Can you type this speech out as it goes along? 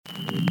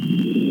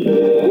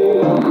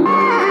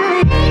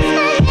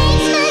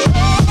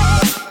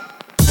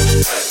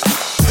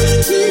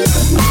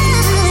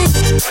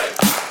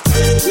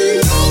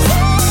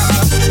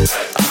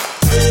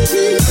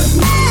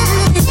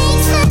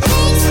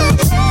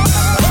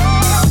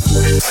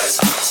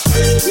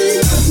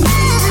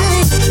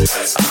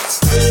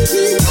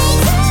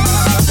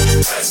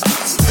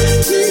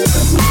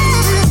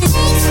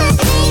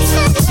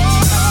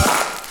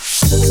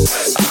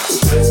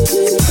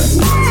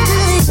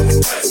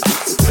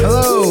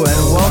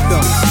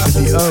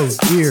Oh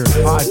Dear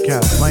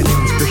Podcast. My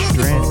name is Christian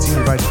Durant,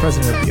 Senior Vice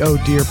President of the Oh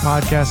Dear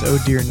Podcast, Oh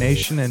Dear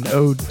Nation, and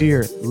Oh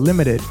Dear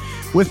Limited.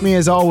 With me,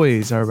 as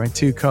always, are my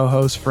two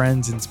co-hosts,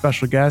 friends, and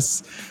special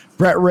guests,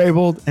 Brett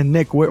Raybould and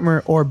Nick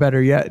Whitmer, or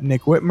better yet,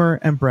 Nick Whitmer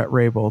and Brett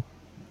Raybould.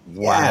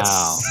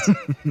 Wow.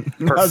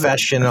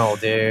 Professional,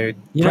 dude.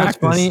 You know what's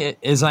funny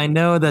is I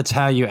know that's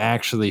how you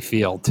actually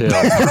feel, too.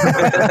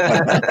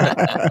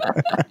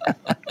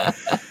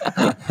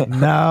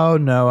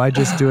 No, I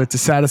just do it to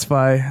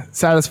satisfy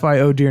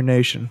Oh Dear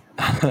Nation.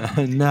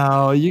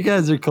 No, you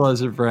guys are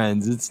closer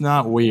friends. It's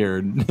not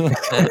weird.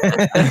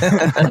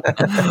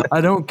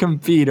 I don't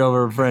compete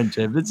over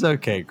friendship. It's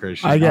okay,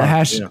 Christian. I get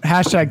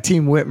hashtag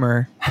Team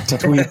Whitmer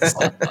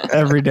tweets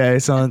every day.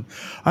 So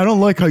I don't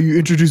like how you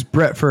introduced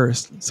Brett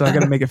first. So I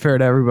got to make it fair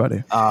to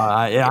everybody.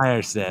 Yeah, I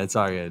understand. It's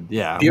all good.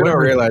 Yeah. You don't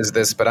realize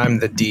this, but I'm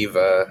the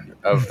diva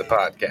of the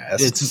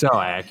podcast. It's so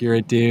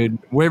accurate,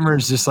 dude.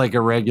 Whitmer's just like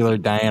a regular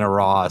Diana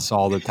Ross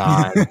all the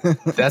time.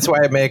 That's why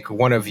I make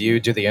one of you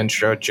do the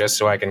intro just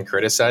so I can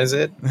criticize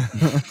it.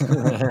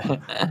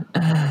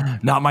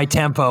 Not my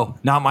tempo.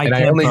 Not my tempo.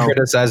 And I only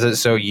criticize it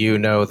so you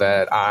know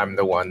that I'm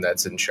the one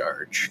that's in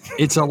charge.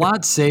 It's a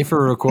lot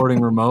safer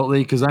recording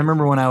remotely because I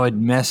remember when I would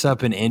mess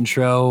up an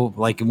intro,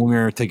 like when we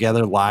were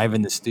together live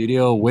in the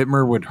studio,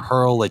 Whitmer would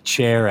hurl a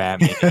chair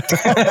at me.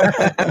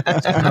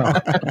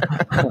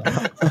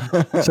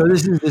 So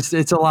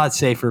it's a lot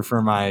safer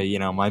for my,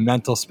 my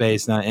mental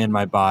space and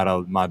my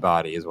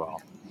body as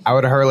well. I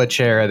would hurl a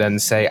chair and then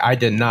say, I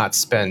did not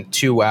spend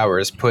 2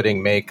 hours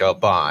putting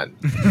makeup on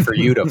for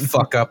you to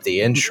fuck up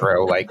the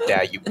intro like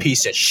that, you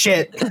piece of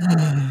shit.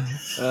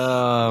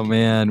 Oh,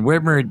 man.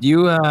 Whitmer,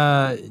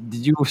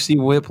 did you see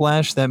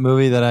Whiplash, that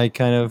movie that I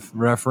kind of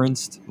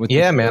referenced?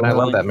 Yeah, man, I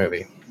love that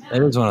movie.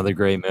 It is one of the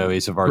great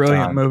movies of our time.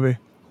 Brilliant movie.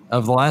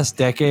 Of the last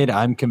decade,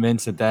 I'm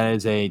convinced that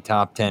is a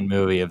top 10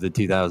 movie of the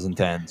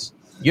 2010s.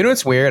 You know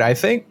what's weird? I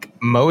think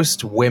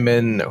most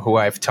women who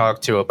I've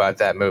talked to about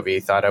that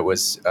movie thought it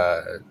was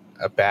a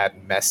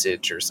bad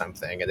message or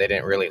something, and they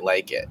didn't really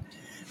like it.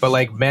 But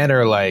like men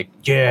are like,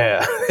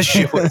 yeah,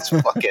 she was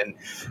fucking,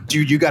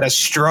 dude, you gotta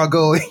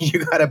struggle,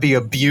 you gotta be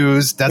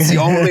abused. That's the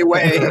only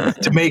way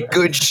to make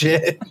good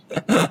shit.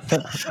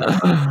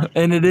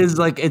 And it is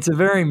like, it's a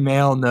very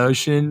male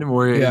notion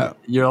where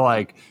you're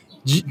like,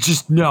 you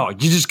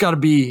just gotta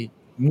be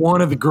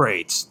one of the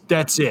greats.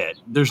 That's it.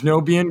 There's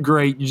no being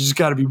great. You just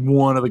got to be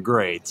one of the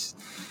greats.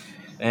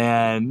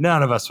 And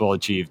none of us will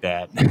achieve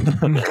that.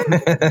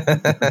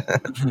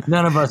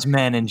 None of us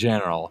men in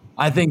general.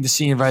 I think the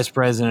senior vice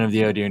president of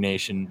the Oh Dear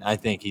Nation, I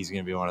think he's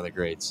going to be one of the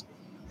greats.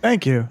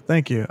 Thank you.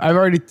 I've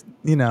already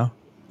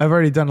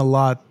done a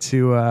lot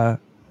to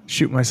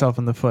shoot myself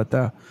in the foot,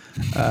 though.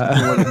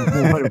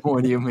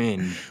 What do you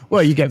mean?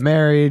 Well, you get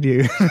married.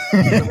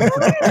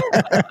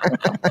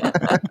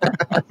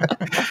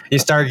 You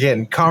start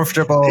getting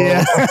comfortable.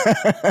 Yeah.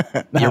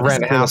 You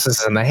rent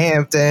houses in the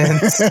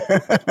Hamptons.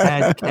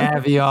 Had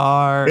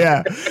caviar.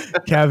 Yeah,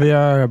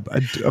 caviar,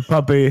 a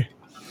puppy.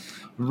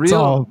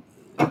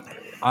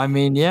 I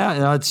mean,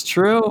 it's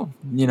true.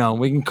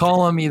 We can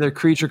call them either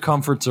creature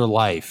comforts or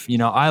life.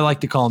 I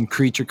like to call them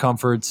creature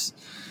comforts.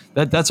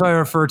 That's why I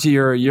refer to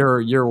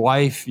your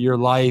wife, your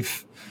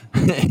life.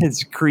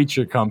 It's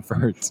creature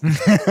comforts.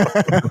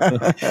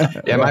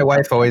 Yeah, my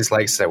wife always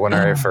likes it when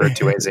I refer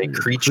to it as a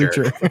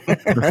creature.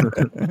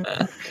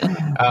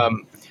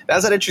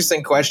 That's an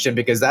interesting question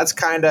because that's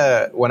kind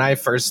of when I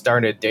first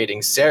started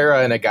dating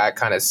Sarah and it got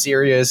kind of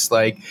serious.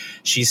 Like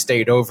she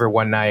stayed over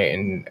one night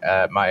in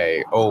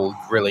my old,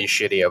 really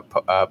shitty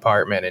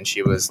apartment and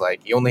she was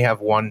like, you only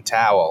have one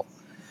towel.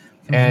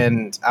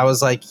 And I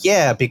was like,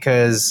 yeah,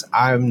 because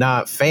I'm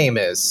not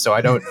famous, so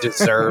I don't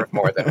deserve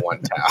more than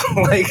one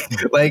towel.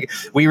 like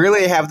we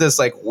really have this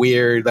like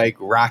weird like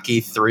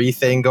Rocky 3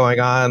 thing going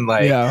on.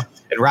 Like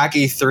in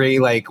Rocky 3,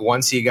 like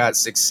once he got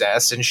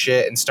success and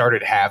shit and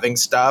started having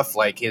stuff,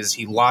 like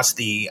he lost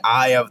the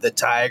eye of the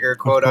tiger,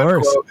 quote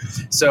unquote.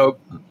 So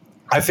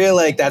I feel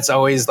like that's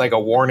always like a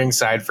warning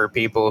sign for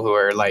people who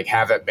are like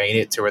haven't made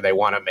it to where they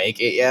want to make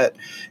it yet.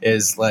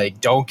 Is like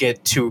don't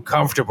get too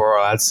comfortable or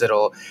else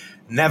it'll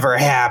never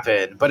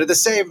happen. But at the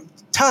same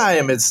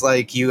time, it's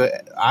like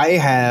I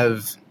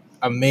have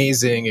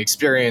amazing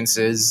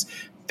experiences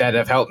that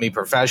have helped me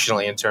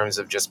professionally in terms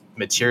of just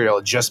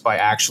material, just by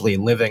actually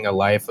living a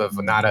life of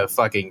not a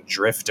fucking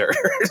drifter.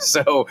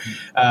 So,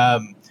 I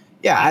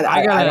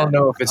don't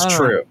know if it's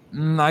true.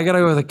 I got to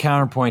go with a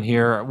counterpoint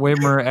here.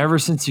 Whitmer, ever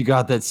since you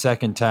got that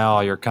second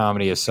towel, your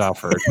comedy has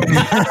suffered.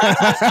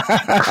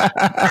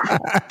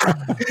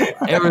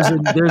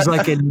 There's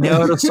like a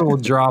noticeable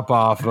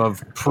drop-off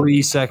of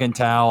pre-second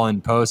towel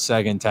and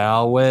post-second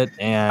towel wit.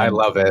 And I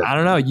love it. I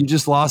don't know. You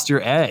just lost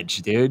your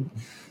edge, dude.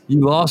 You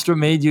lost what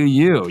made you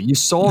you. You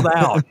sold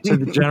out to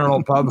the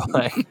general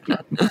public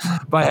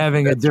by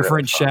having a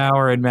different really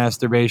shower and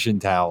masturbation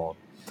towel.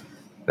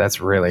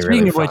 That's really, Speaking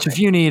really of which, if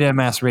you need a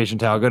masturbation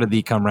towel, go to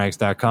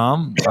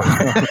thecumrags.com.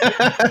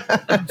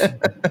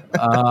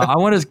 I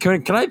want to.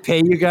 Can I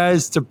pay you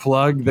guys to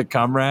plug the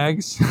cum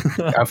rags?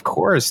 Of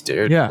course,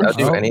 dude. Yeah, I'll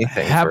do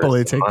anything.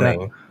 Happily take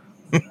money.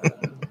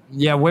 that.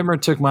 Yeah, Whitmer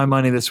took my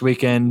money this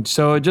weekend.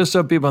 So just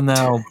so people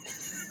know,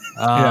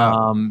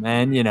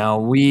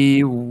 and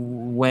we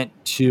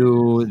went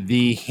to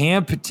the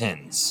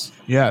Hamptons.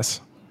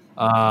 Yes.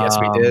 Yes,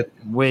 we did.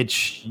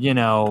 Which,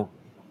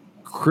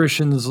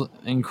 Christian's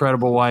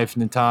incredible wife,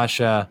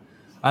 Natasha,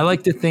 I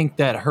like to think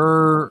that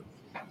her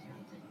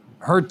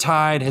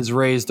tide has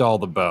raised all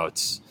the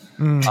boats.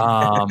 And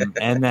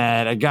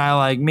that a guy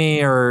like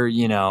me, or,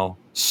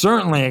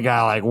 certainly a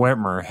guy like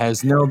Whitmer,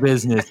 has no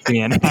business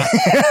being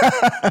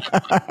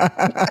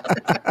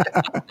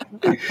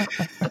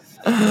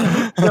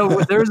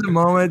So there was a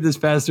moment this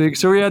past week.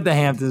 So we were at the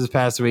Hamptons this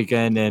past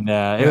weekend, and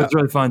it was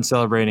really fun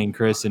celebrating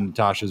Chris and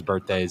Natasha's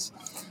birthdays.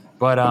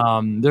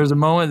 But there's a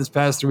moment this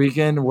past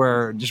weekend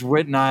where just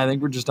Whit and I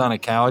think we're just on a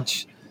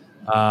couch,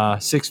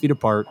 6 feet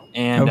apart.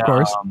 And of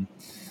course.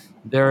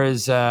 There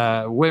is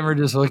Whitmer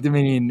just looked at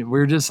me, and we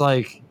were just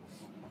like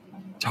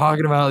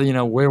talking about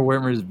where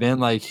Whitmer's been.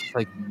 Like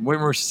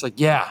Whitmer's just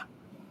like, yeah,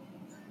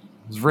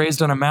 I was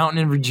raised on a mountain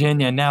in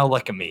Virginia. Now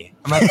look at me.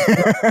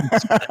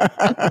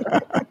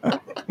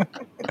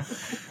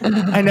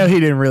 I know he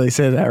didn't really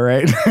say that,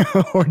 right?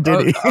 Or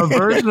did he? A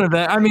version of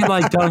that. I mean,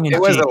 like tongue in cheek.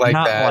 It wasn't like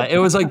that. It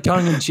was like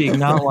tongue in cheek,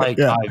 not like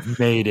I've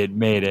made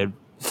it.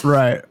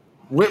 Right.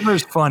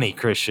 Whitmer's funny,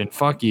 Christian.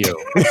 Fuck you.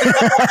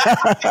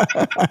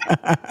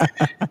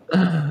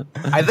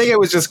 I think it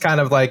was just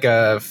kind of like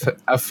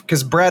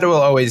because Brett will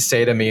always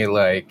say to me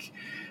the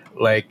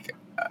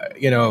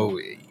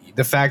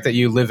fact that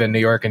you live in New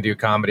York and do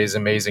comedy is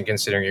amazing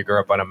considering you grew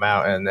up on a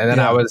mountain. And then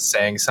I was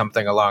saying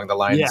something along the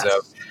lines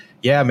of,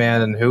 yeah,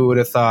 man, and who would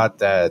have thought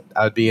that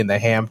I would be in the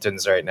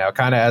Hamptons right now?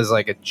 Kind of as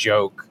like a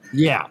joke.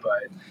 Yeah.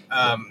 But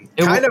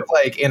kind of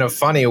like in a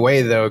funny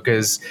way, though,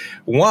 because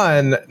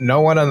one,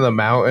 no one on the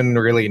mountain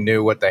really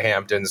knew what the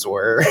Hamptons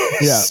were.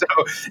 Yeah. So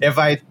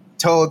if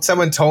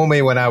someone told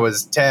me when I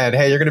was 10,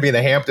 hey, you're going to be in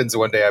the Hamptons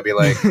one day, I'd be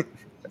like,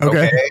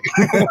 okay.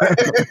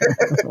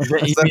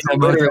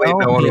 Literally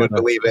no one would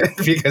believe it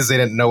because they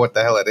didn't know what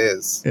the hell it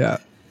is. Yeah.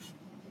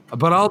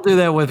 But I'll do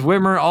that with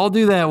Whitmer. I'll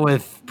do that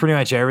with pretty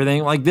much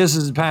everything. Like this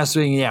is past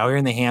week. Yeah, we're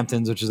in the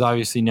Hamptons, which is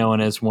obviously known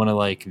as one of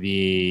like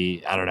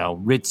the, I don't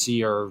know,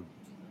 ritzy or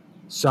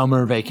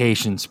summer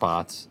vacation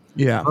spots.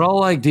 Yeah. But I'll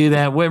like do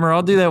that. Whitmer,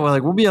 I'll do that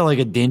with we'll be at like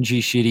a dingy,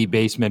 shitty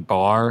basement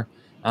bar.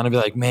 And I'll be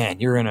like,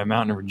 man, you're in a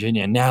mountain in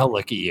Virginia. Now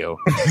look at you.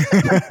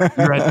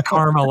 You're at the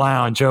Karma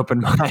Lounge, open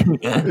mic.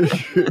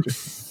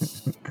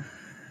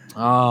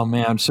 Oh,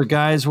 man. So,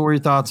 guys, what were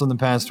your thoughts on the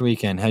past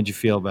weekend? How'd you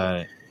feel about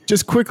it?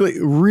 Just quickly,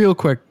 real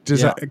quick,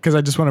 because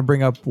I just want to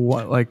bring up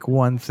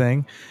one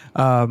thing.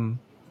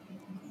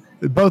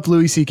 Both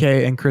Louis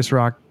C.K. and Chris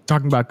Rock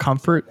talking about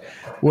comfort,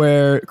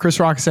 where Chris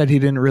Rock said he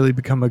didn't really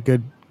become a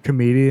good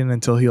comedian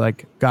until he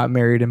got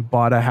married and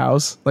bought a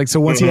house. So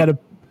once he had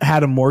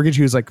a mortgage,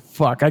 he was like,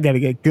 fuck, I got to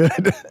get good.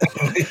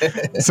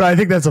 So I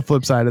think that's a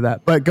flip side of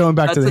that. But going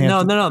back to the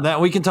Hamptons. No, that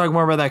we can talk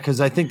more about that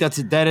because I think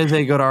that is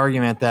a good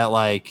argument that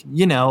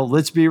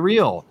let's be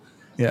real.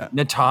 Yeah.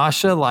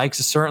 Natasha likes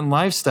a certain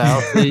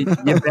lifestyle. You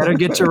better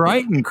get to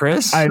writing,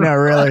 Chris. I know,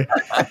 really.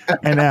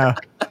 I know.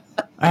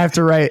 I have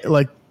to write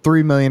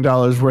 $3 million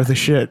worth of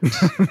shit.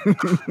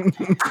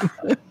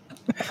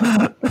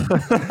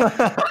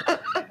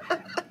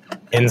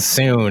 And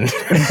soon.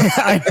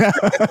 I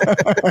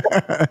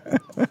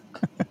know.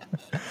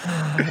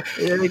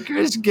 Yeah,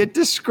 Chris, get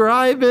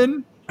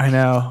describing. I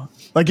know.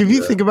 If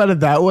you think about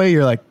it that way,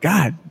 you're like,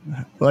 God,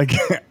 what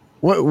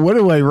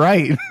do I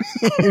write?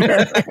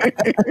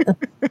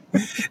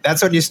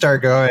 That's when you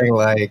start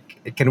going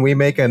can we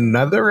make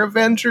another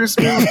Avengers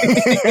movie?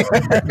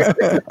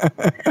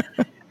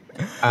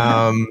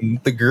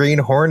 The Green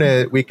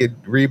Hornet, we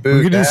could reboot.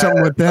 We could do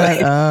something with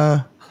that.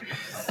 I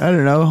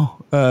don't know.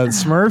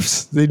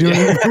 Smurfs? They do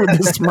anything with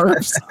the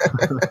Smurfs?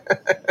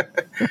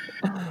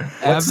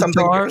 What's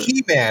something with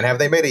He-Man? Have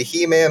they made a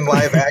He-Man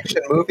live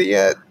action movie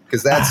yet?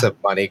 Because that's a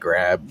money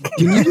grab.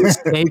 Can you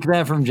just take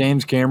that from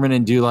James Cameron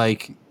and do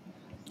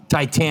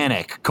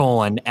Titanic,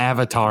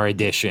 Avatar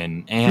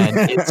edition,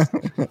 and it's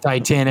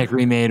Titanic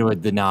remade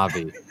with the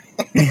Na'vi?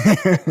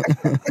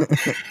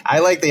 I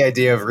like the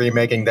idea of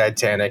remaking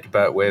Titanic,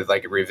 but with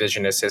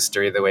revisionist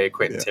history, the way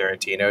Quentin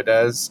Tarantino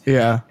does.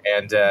 Yeah.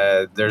 And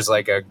there's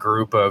a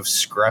group of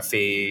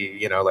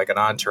scruffy, an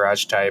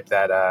entourage type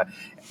that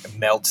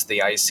melts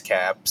the ice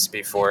caps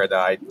before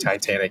the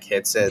Titanic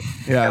hits it.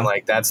 Yeah. And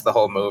that's the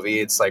whole movie.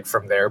 It's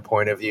from their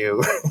point of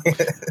view.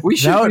 We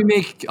should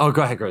remake. Oh,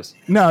 go ahead, Chris.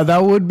 No,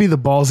 that would be the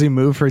ballsy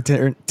move for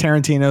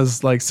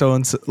Tarantino's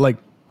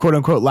quote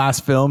unquote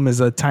last film is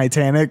a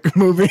Titanic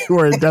movie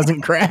where it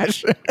doesn't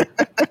crash.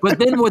 But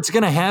then what's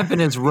going to happen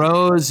is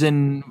Rose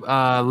and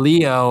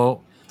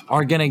Leo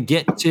are going to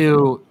get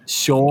to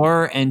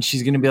shore and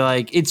she's going to be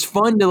it's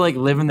fun to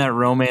live in that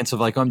romance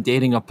of I'm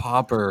dating a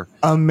pauper.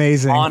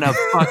 Amazing. On a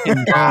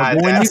fucking boat.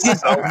 When you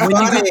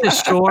get to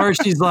shore,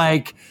 she's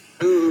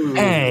Ooh,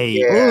 Hey.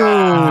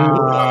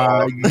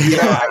 yeah.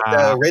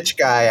 The rich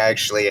guy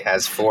actually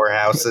has 4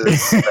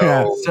 houses.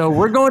 So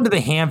we're going to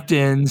the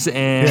Hamptons,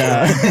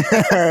 and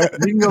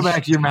you can go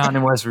back to your mountain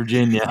in West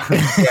Virginia.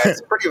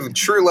 It's pretty.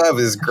 True love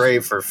is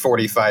great for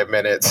 45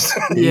 minutes.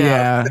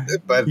 Yeah.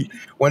 But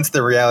once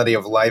the reality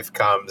of life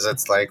comes,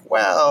 it's like,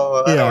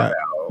 well, I don't know.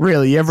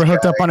 Really? You ever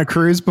hooked up on a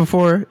cruise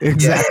before?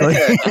 Exactly.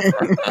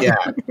 Yeah.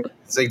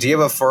 It's like, do you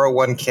have a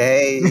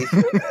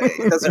 401k?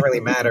 It doesn't really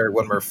matter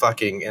when we're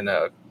fucking in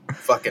a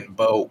fucking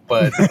boat,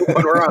 but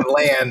when we're on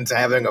land,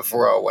 having a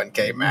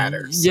 401k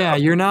matters. Yeah,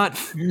 you're not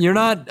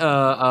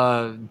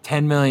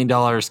 $10 million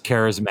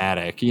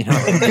charismatic, you know.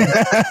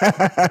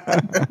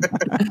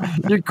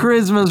 Your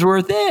charisma's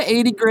worth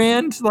 80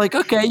 grand. Like,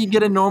 okay, you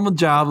get a normal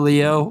job,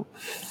 Leo.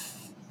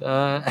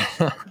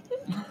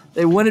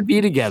 They wouldn't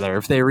be together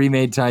if they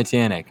remade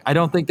Titanic. I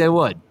don't think they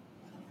would.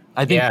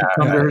 I think she'd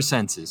come to her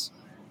senses.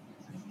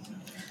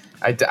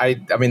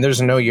 I mean, there's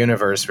no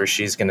universe where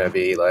she's gonna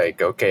be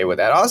like okay with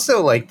that.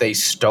 Also, like they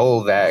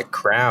stole that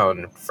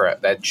crown for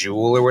that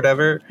jewel or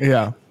whatever.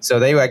 Yeah.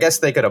 So I guess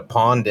they could have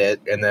pawned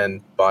it and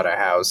then bought a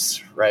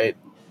house, right?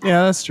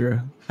 Yeah, that's true.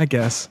 I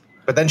guess.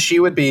 But then she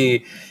would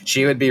be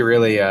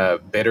really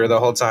bitter the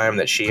whole time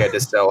that she had to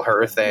sell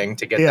her thing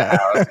to get the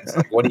house. It's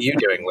like, what are you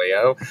doing,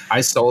 Leo?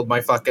 I sold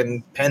my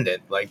fucking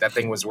pendant. Like that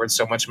thing was worth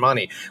so much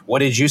money. What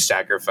did you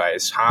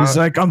sacrifice? Huh? He's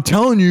like, I'm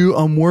telling you,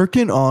 I'm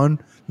working on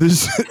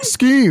this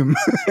scheme.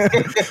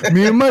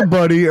 Me and my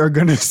buddy are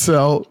going to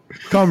sell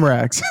cum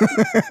racks.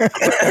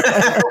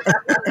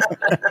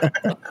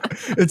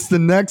 It's the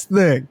next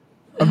thing.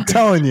 I'm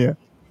telling you.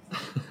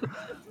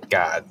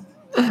 God.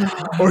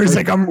 Or he's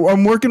like,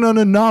 I'm working on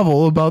a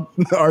novel about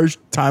our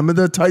time of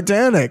the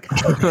Titanic.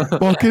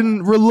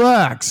 Fucking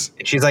relax.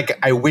 She's like,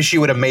 I wish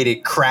you would have made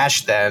it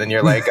crash then. And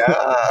you're like,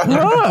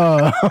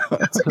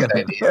 that's a good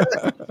idea.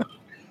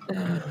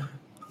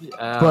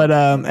 But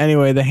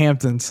anyway, the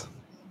Hamptons.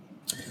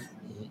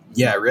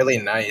 Yeah, really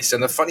nice.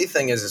 And the funny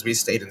thing is we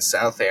stayed in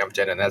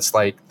Southampton, and that's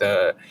like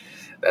the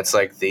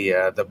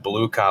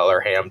blue collar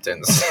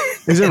Hamptons.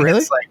 Is it really?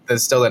 It's like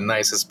still the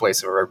nicest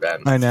place I've ever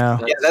been. I know.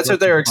 Yeah, that's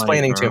what they're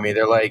explaining to me.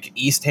 They're like,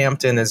 East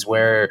Hampton is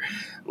where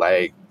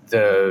like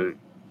the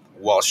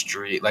Wall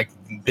Street, like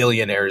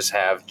billionaires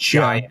have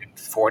giant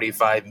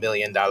 $45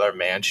 million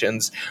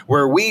mansions.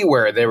 Where we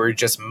were, they were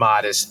just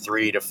modest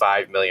 $3 to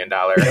 $5 million.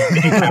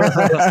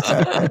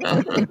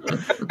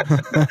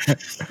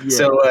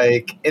 So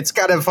like, it's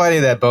kind of funny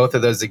that both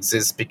of those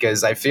exist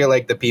because I feel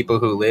like the people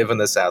who live in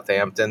the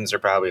Southamptons are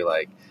probably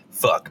like,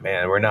 fuck,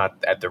 man, we're not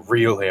at the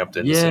real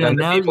Hamptons. Yeah, and then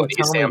the people in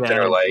East Hampton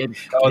are like,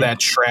 that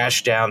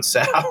trash down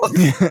south.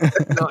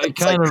 No, it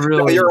kind of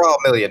really. No, you're all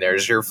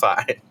millionaires. You're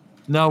fine.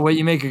 No, but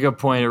you make a good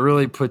point. It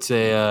really puts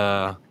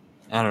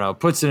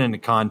puts it into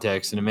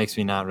context, and it makes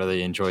me not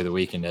really enjoy the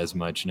weekend as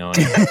much, knowing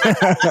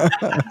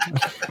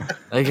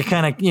like it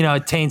kind of,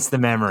 it taints the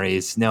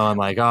memories, knowing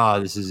like,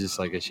 oh, this is just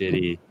like a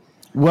shitty.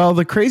 Well,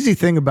 the crazy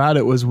thing about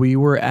it was we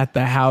were at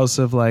the house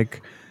of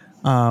like,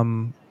 it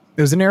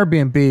was an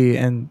Airbnb,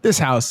 and this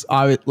house,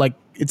 like,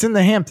 it's in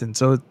the Hamptons,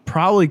 so it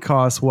probably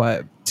costs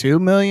what,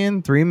 $2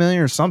 million, $3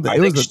 million, or something. I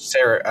think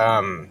Sarah,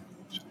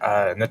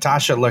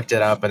 Natasha looked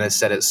it up and it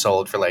said it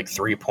sold for like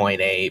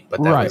 3.8,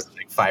 but that was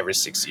like 5 or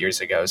 6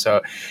 years ago. So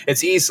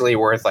it's easily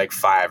worth like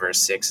 5 or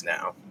 6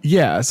 now.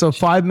 Yeah, so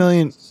 $5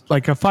 million,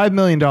 like a $5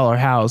 million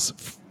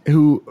house,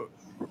 who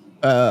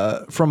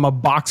from a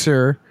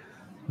boxer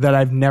that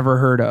I've never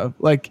heard of.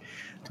 Like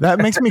that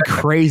makes me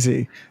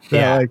crazy.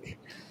 That like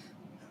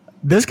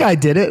this guy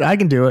did it, I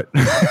can do it.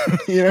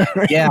 You know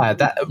what I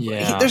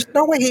mean? There's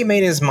no way he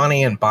made his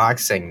money in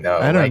boxing though.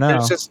 I don't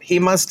know. He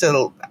must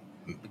have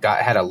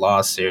had a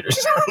lawsuit or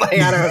something. Like,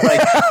 I don't know.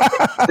 Like,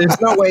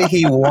 there's no way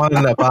he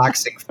won a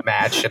boxing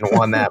match and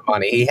won that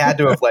money. He had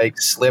to have like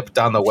slipped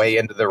on the way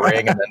into the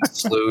ring and then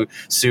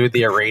sued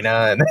the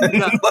arena. And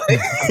then, like,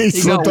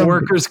 he got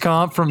workers'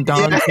 comp from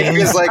Don King. He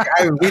was like,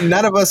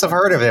 none of us have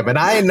heard of him, and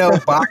I know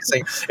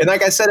boxing. And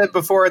like I said it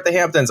before at the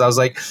Hamptons, I was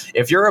like,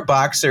 if you're a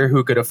boxer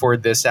who could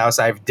afford this house,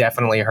 I've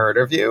definitely heard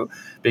of you.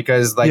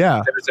 Because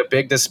there's a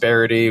big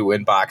disparity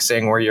in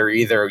boxing where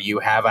you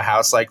have a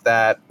house like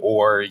that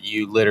or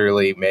you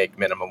literally make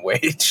minimum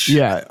wage.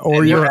 Yeah,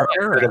 or you're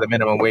heard of the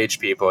minimum wage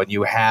people, and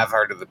you have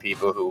heard of the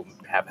people who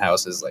have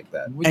houses like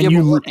that.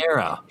 And what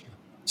era?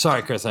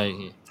 Sorry, Chris. I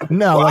don't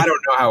know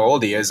how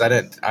old he is. I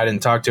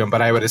didn't talk to him,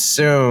 but I would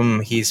assume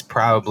he's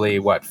probably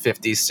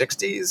 50s,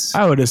 60s.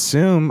 I would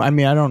assume. I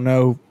mean, I don't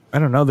know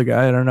the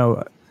guy. I don't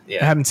know.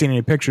 I haven't seen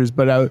any pictures,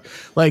 but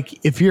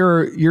if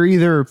you're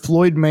either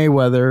Floyd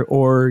Mayweather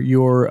or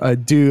you're a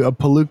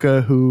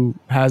palooka who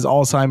has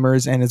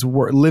Alzheimer's and is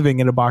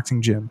living in a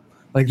boxing gym,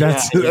 like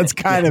that's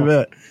kind of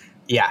it.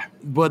 Yeah,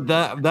 but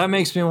that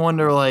makes me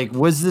wonder. Like,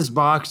 was this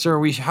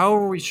boxer? How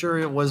are we sure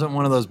it wasn't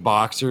one of those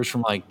boxers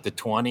from like the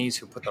 20s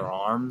who put their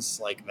arms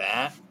like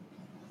that?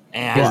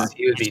 And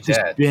he would be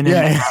dead. Oh,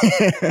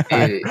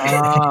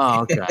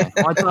 okay.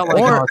 Well, I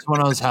thought it's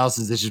one of those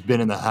houses that's just been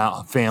in the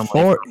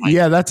family.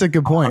 That's a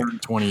good point.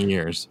 120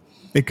 years.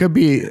 It could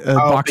be a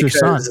boxer's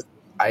son.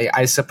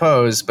 I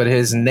suppose, but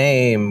his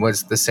name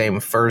was the same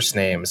first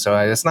name, so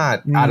it's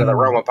not out of the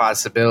realm of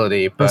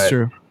possibility. But that's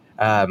true.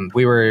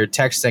 We were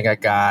texting a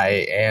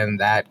guy, and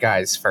that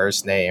guy's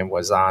first name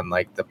was on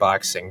like the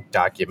boxing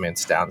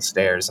documents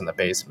downstairs in the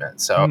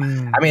basement. So, I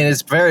mean,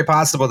 it's very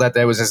possible that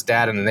was his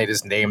dad, and they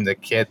just named the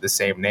kid the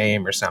same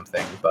name or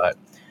something. But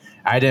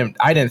I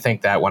didn't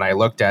think that when I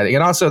looked at it,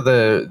 and also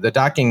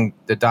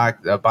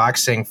the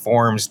boxing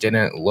forms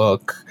didn't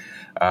look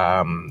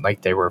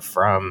like they were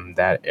from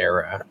that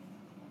era.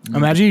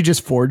 Imagine you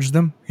just forged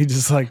them. He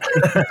just like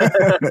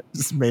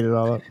just made it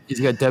all up. He's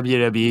got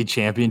WWE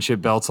championship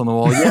belts on the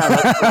wall. Yeah,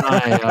 that's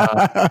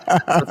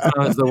when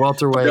I was the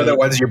welterweight. They're the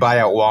ones you buy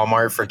at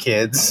Walmart for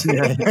kids.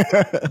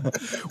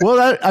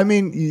 Well,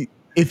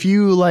 if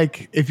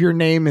your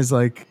name is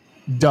like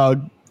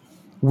Doug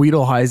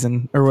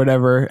Wiedelheisen or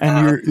whatever,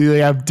 and you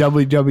have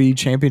WWE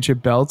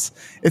championship belts,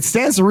 it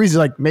stands to reason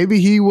like maybe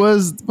he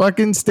was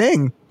fucking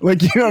Sting.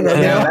 Like, you don't know.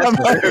 Yeah,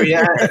 that's true,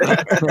 yeah.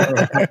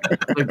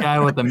 The guy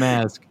with the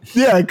mask.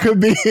 Yeah, it could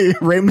be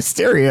Rey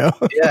Mysterio.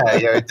 Yeah,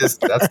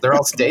 they're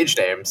all stage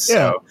names.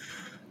 Yeah. So.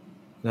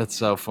 That's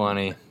so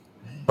funny.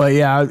 But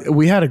yeah,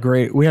 we had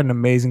an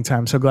amazing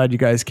time. So glad you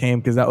guys came,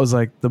 because that was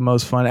like the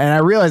most fun. And I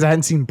realized I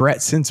hadn't seen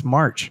Brett since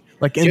March,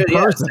 like in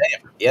person.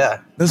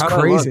 Yeah. That's How'd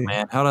crazy, I look,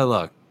 man. How'd I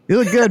look? You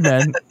look good,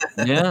 man.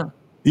 Yeah.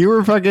 You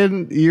were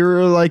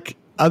like,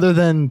 other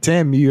than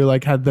Tim, you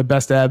like had the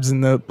best abs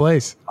in the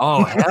place.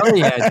 Oh, hell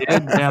yeah, dude.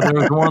 Yeah, there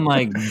was one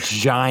like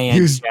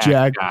giant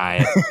jacked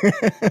guy.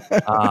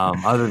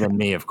 Other than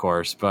me, of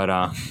course.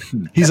 But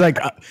he's like,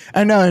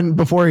 I know. And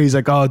before he's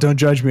like, oh, don't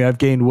judge me, I've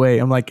gained weight.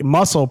 I'm like,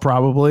 muscle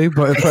probably,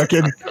 but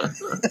fucking.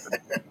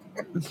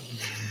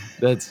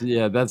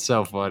 That's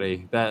so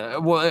funny. That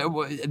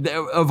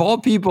of all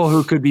people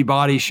who could be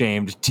body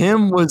shamed,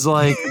 Tim was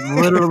like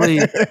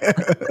literally,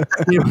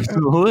 he was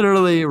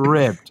literally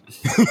ripped.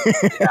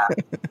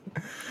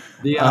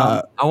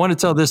 Yeah. I want to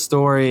tell this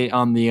story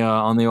on the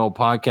old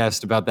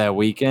podcast about that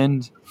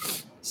weekend.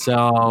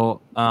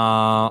 So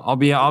I'll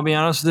be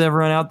honest with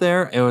everyone out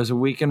there. It was a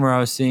weekend where I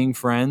was seeing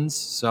friends,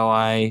 so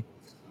I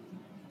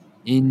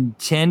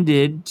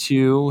intended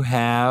to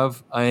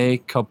have a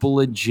couple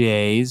of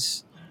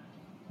J's.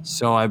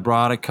 So I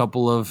brought a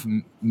couple of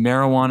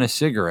marijuana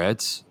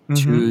cigarettes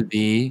to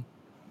the,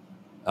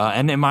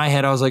 and in my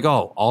head I was like,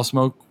 oh, I'll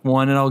smoke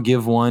one and I'll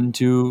give one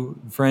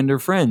to a friend or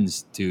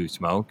friends to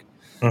smoke.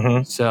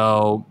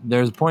 So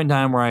there was a point in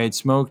time where I had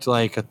smoked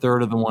like a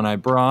third of the one I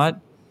brought,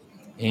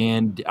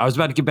 and I was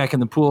about to get back in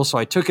the pool. So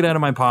I took it out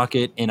of my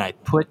pocket and I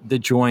put the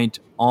joint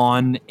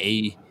on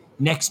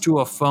next to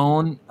a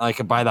phone,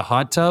 like by the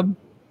hot tub,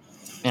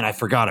 and I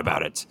forgot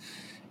about it.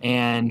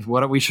 And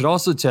what we should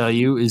also tell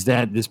you is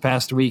that this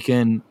past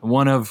weekend,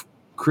 one of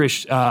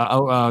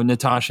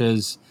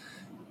Natasha's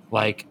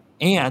like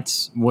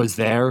aunts was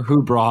there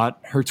who brought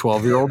her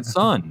 12-year-old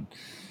son.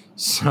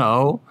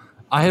 So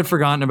I had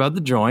forgotten about the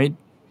joint.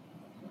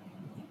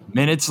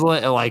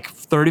 Like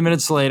 30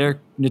 minutes later,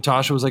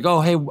 Natasha was like,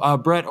 "Oh, hey,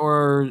 Brett,"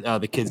 or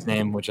the kid's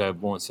name, which I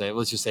won't say.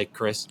 Let's just say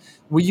Chris.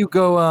 Will you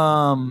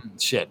go?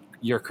 Shit,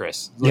 you're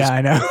Chris.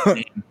 I know.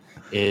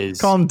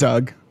 Call him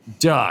Doug.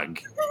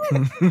 Doug.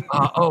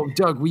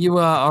 Doug, will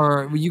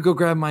you go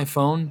grab my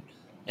phone?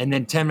 And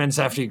then 10 minutes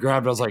after you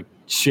grabbed it, I was like,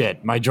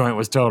 shit, my joint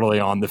was totally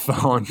on the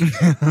phone.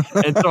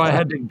 And so I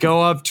had to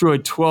go up to a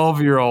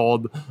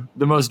 12-year-old,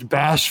 the most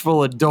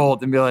bashful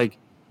adult, and be like,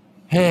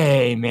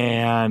 hey,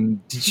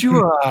 man, did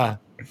you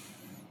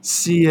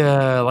see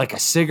like a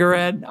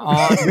cigarette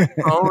on your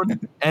phone?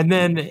 And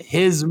then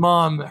his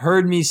mom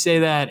heard me say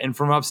that, and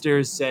from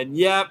upstairs said,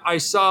 yep, I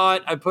saw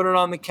it. I put it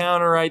on the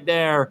counter right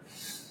there.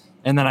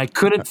 And then I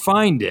couldn't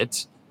find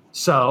it.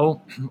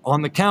 So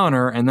on the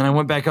counter, and then I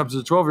went back up to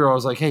the 12-year-old. I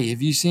was like, hey,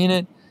 have you seen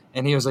it?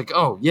 And he was like,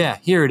 oh, yeah,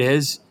 here it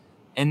is.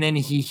 And then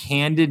he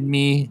handed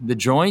me the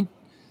joint.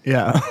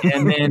 Yeah.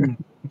 And then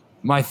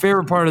my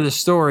favorite part of the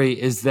story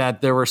is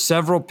that there were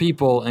several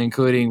people,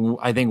 including,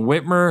 I think,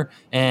 Whitmer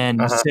and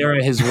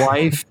Sarah, his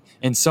wife,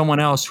 and someone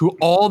else who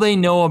all they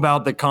know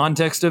about the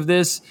context of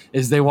this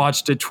is they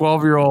watched a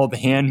 12-year-old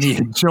hand me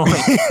a joint.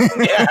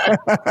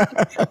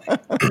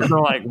 They're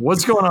like,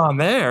 what's going on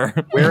there?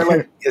 We're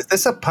like, is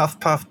this a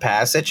puff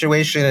pass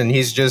situation? And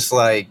he's just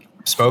like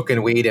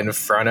smoking weed in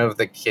front of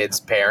the kid's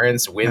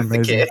parents with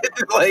the kid.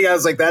 Like, I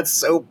was like, that's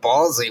so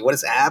ballsy. What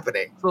is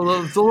happening?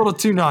 It's a little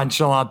too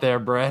nonchalant there,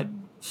 Brett.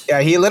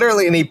 Yeah,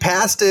 he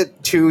passed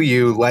it to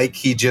you like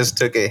he just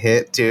took a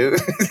hit too.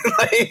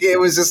 Like, it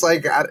was just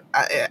like,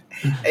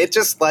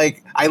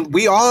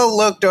 we all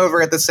looked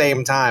over at the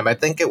same time. I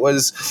think it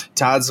was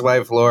Todd's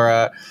wife,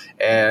 Laura,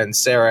 and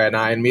Sarah and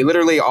I, and we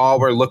literally all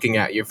were looking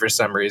at you for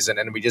some reason,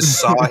 and we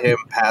just saw him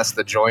pass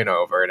the joint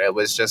over, and it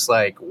was just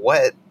like,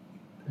 what?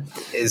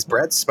 Is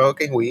Brett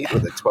smoking weed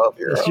with a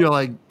 12-year-old? You're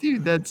like,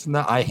 dude, that's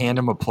not. I hand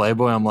him a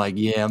Playboy. I'm like,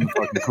 yeah, I'm the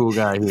fucking cool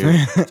guy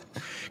here.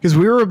 Because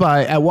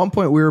at one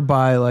point we were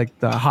by like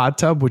the hot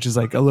tub, which is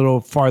like a little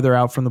farther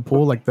out from the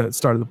pool, like the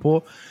start of the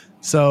pool.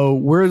 So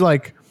we're in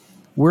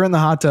the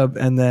hot tub,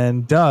 and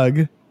then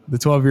Doug, the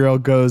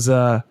 12-year-old, goes,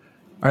 "Are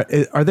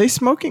they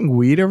smoking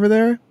weed over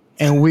there?"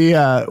 And we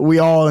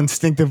all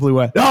instinctively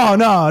went, oh,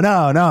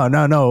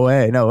 no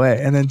way.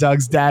 And then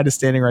Doug's dad is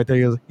standing right there.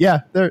 He goes,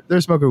 yeah,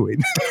 they're smoking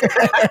weed.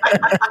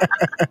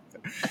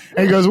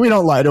 And he goes, we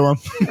don't lie to him.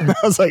 I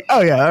was like,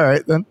 oh yeah, all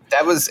right then.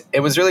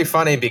 It was really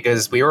funny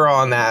because we were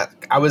I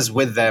was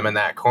with them in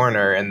that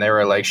corner, and they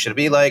were like, should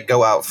we like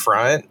go out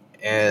front?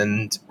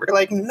 And we're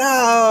like,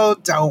 no,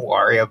 don't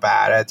worry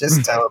about it.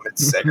 Just tell him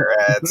it's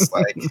cigarettes.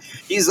 Like,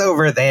 he's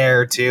over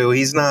there too.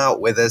 He's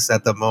not with us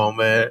at the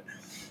moment.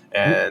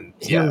 And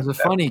he was a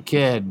funny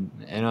kid,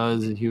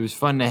 and he was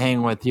fun to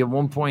hang with. At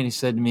one point, he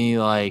said to me,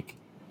 like,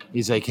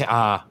 he's like,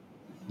 I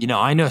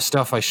know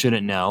stuff I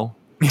shouldn't know.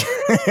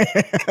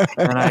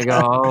 And I go,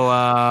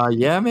 oh,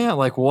 yeah, man,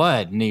 like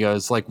what? And he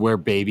goes, like, where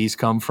babies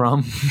come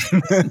from.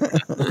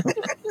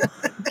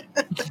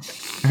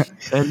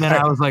 And then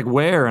I was like,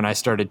 where? And I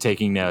started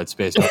taking notes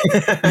based on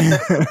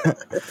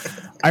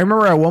I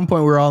remember at one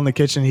point we were all in the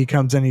kitchen. He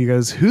comes in and he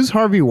goes, who's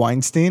Harvey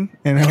Weinstein?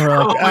 And we're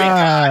like,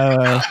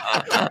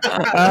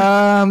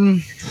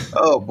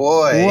 oh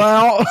boy.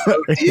 Well,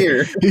 oh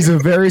dear. He's a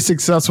very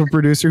successful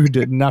producer who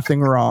did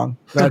nothing wrong.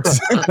 That's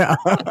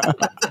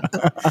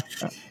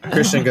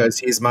Christian goes,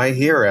 he's my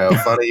hero.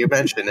 Funny you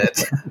mention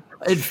it.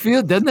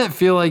 Doesn't that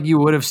feel like you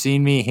would have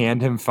seen me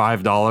hand him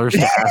 $5 to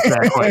ask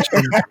that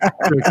question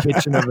to a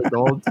kitchen of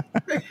adults?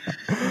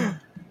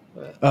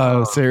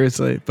 Oh,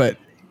 seriously. But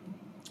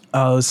it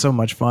was so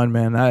much fun,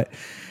 man.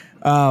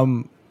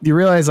 You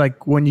realize,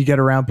 like, when you get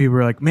around people,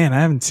 you're like, man,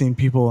 I haven't seen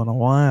people in a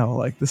while.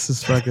 Like, this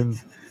is fucking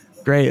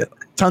great.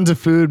 Tons of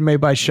food made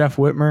by Chef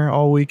Whitmer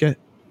all weekend.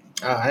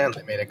 I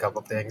only made a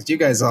couple things. You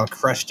guys all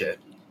crushed it.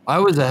 I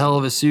was a hell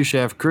of a sous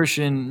chef.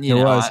 Christian,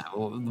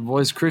 the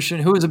boys Christian.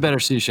 Who was a better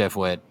sous chef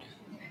with?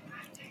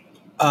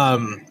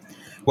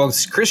 Well,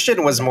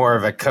 Christian was more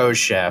of a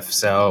co-chef,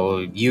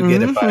 so you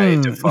get it by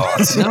default.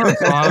 No, so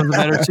I was a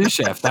better sous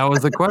chef. That was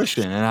the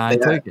question, and I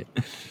took it.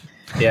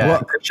 Yeah,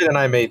 well, Christian and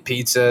I made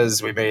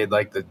pizzas. We made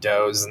like the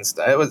doughs and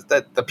stuff. It was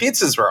the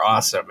pizzas were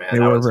awesome, man.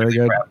 I was really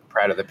good.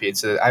 Proud of the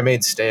pizza. I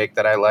made steak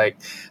that I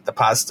liked. The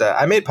pasta.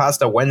 I made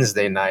pasta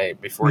Wednesday night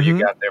before you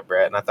got there,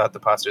 Brett, and I thought the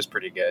pasta was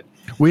pretty good.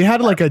 We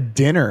had like a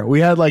dinner. We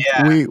had like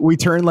we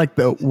turned like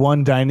the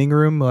one dining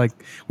room, like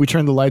we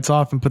turned the lights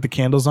off and put the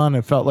candles on.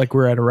 It felt like we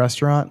were at a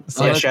restaurant.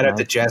 So shout out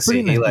to Jesse.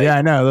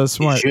 I know, that was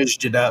smart. He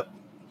judged it up.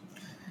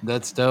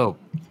 That's dope.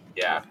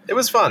 Yeah, it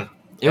was fun.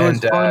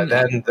 Was fun.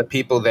 Then the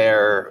people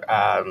there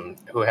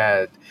who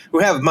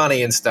have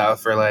money and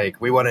stuff are like,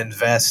 we want to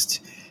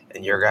invest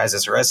in your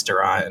guys'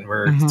 restaurant, and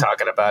we're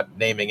talking about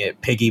naming it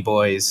Piggy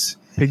Boys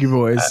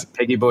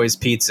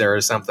Pizza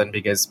or something,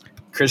 because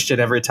Christian,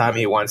 every time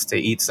he wants to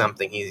eat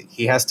something,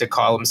 he has to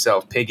call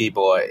himself Piggy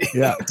Boy.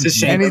 Yeah, to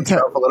shame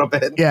himself a little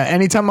bit. Yeah,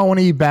 anytime I want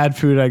to eat bad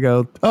food, I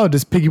go, oh,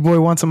 does Piggy Boy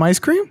want some ice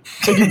cream?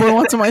 Piggy Boy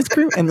want some ice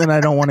cream? And then I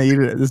don't want to eat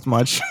it as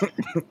much.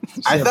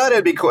 I thought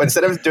it'd be cool.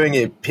 Instead of doing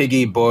it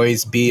Piggy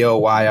Boys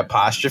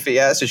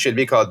BOY''S, it should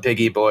be called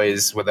Piggy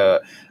Boys with a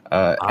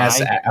S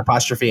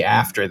apostrophe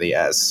after the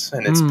S,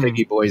 and it's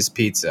Piggy Boy's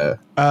Pizza.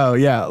 Oh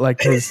yeah,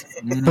 like his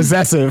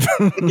possessive.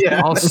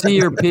 Yeah, I'll see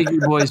your Piggy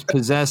Boys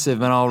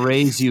possessive, and I'll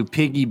raise you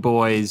Piggy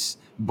Boys.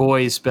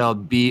 Boys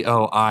spelled BOIS.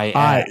 Doesn't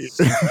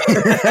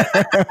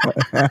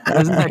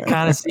that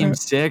kind of seem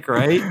sick,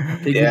 right?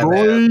 Piggy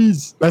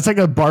Boys. Man. That's like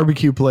a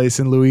barbecue place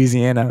in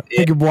Louisiana. Yeah.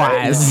 Piggy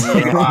Boys.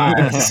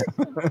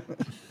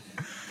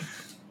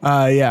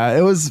 Yeah,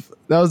 that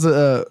was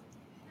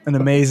an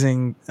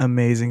amazing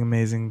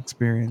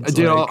experience.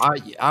 Dude,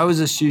 I was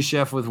a sous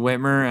chef with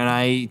Whitmer, and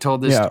I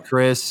told this to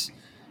Chris.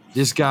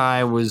 This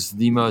guy was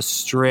the most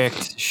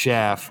strict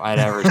chef I'd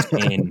ever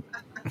seen.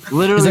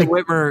 Literally,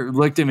 Whitmer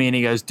looked at me and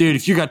he goes, dude,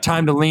 if you got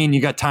time to lean,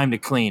 you got time to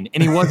clean.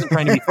 And he wasn't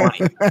trying to be funny.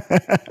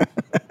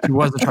 He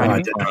wasn't trying to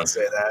be funny. I did not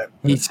say that.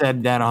 He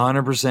said that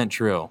 100%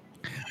 true.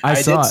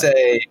 I did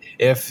say,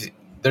 if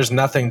there's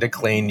nothing to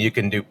clean, you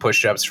can do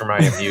push-ups for my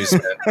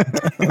amusement.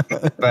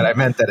 But I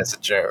meant that as a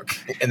joke.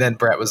 And then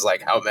Brett was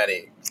like, how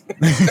many?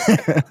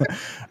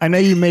 I know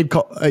you made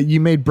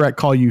Brett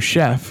call you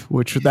chef,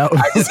 which that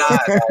was I did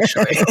not,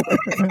 actually.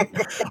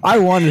 I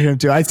wanted him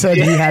to. I said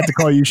he had to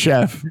call you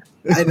chef.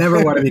 I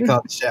never want to be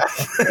called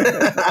chef.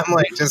 I'm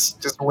like, just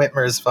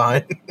Whitmer is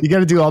fine. You got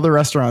to do all the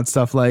restaurant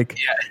stuff, like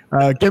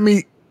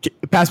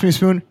pass me a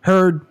spoon,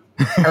 heard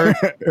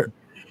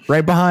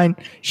right behind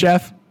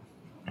chef.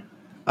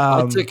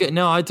 I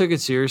took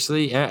it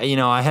seriously.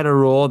 I had a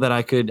rule that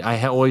I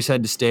always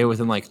had to stay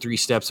within like 3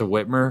 steps of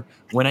Whitmer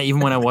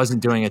even when I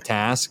wasn't doing a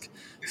task.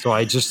 So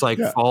I just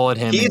followed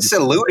him. He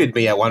saluted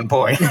me at one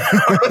point.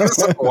 I was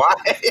like, why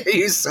are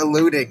you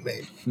saluting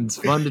me? It's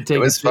fun to take. It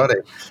was funny.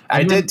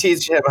 I did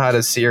teach him how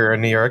to sear a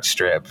New York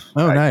strip.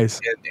 Oh, nice.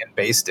 And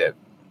baste it.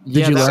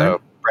 Did you learn?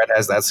 So Brett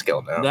has that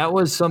skill now. That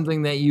was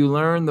something that you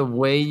learn, the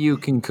way you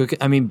can cook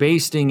it. I mean,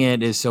 basting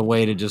it is a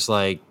way to just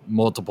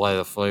multiply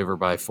the flavor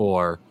by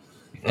 4.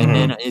 And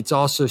then it's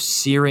also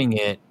searing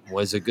it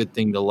was a good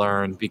thing to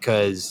learn,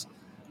 because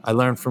I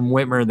learned from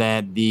Whitmer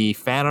that the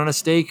fat on a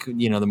steak,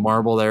 the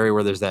marbled area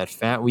where there's that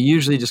fat, we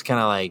usually just kind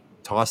of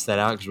toss that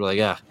out because we're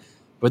like, ah.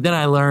 But then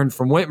I learned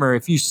from Whitmer,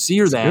 if you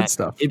sear that,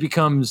 it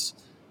becomes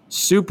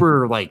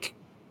super like,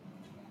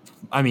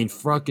 I mean,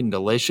 fucking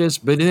delicious.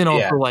 But then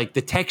also like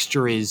the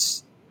texture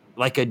is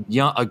like a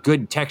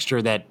good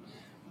texture that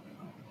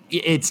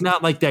it's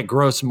not like that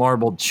gross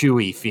marbled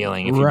chewy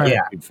feeling if you put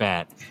good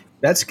fat.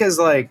 That's because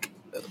like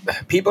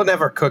people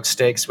never cook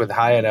steaks with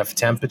high enough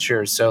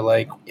temperatures. So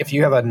like if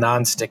you have a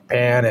nonstick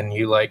pan and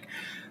you like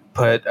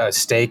put a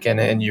steak in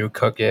it and you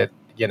cook it,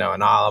 you know,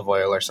 in olive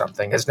oil or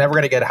something, it's never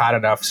going to get hot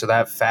enough. So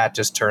that fat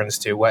just turns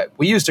to what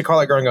we used to call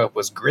it growing up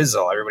was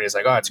grizzle. Everybody's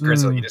like, oh, it's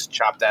grizzle. You just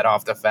chop that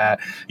off the fat.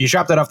 You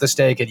chop that off the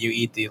steak and you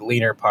eat the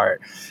leaner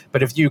part.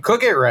 But if you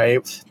cook it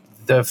right,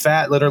 the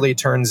fat literally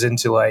turns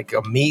into like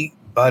a meat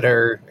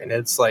butter, and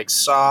it's like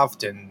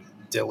soft and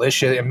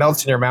delicious. It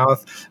melts in your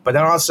mouth, but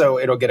then also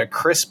it'll get a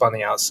crisp on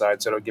the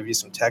outside, so it'll give you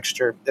some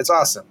texture. It's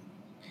awesome.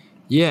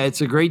 Yeah,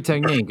 it's a great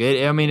technique.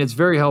 I mean, it's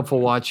very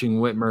helpful watching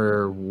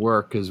Whitmer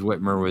work because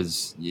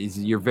Whitmer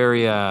you're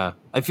very, I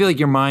feel like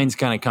your mind's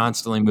kind of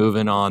constantly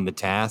moving on the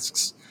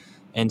tasks,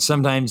 and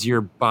sometimes your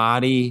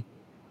body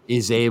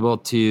is able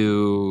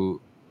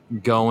to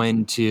go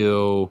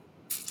into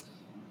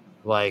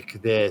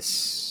like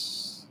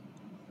this,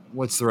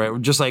 what's the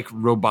right, just like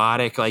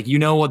robotic, like you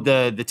know what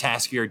the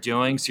task you're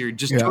doing, so you're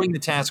just doing the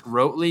task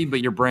rotely,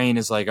 but your brain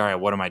is like, all right,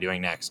 what am I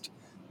doing next?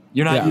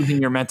 You're not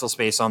using your mental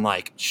space on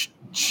like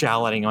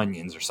shalloting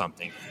onions or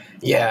something.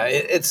 Yeah,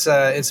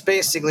 it's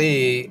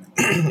basically,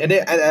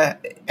 and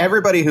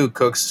everybody who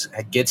cooks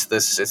gets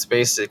this. It's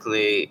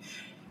basically,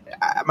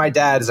 my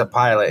dad is a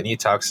pilot, and he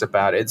talks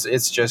about it.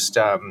 It's just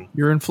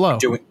you're in flow.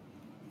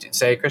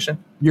 Say it,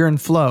 Christian. You're in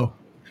flow.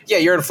 Yeah,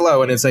 you're in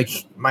flow, and it's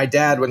like my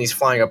dad, when he's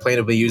flying a plane,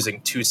 will be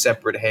using two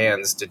separate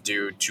hands to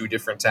do two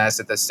different tasks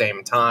at the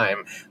same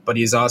time, but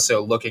he's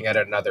also looking at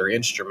another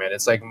instrument.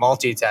 It's like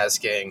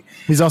multitasking.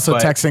 He's also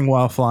texting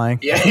while flying.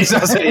 Yeah, he's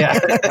also,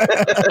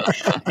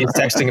 he's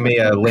texting me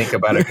a link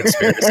about a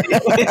conspiracy.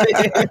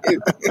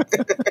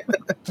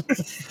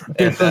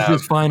 This was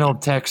his final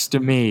text to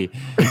me.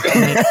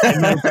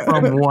 And that's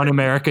from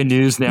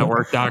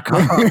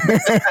OneAmericaNews.network.com.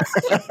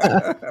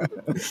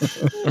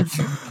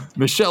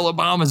 Michelle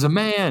Obama's a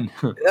man.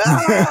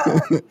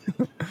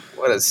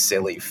 What a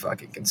silly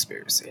fucking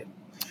conspiracy.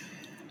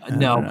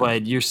 No,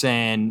 but you're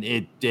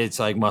saying it's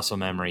like muscle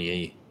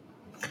memory.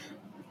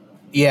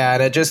 Yeah,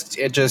 and it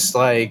just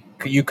like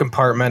you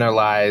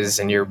compartmentalize,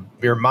 and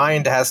your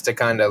mind has to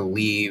kind of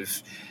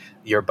leave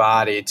your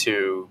body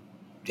to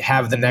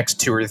have the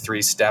next 2 or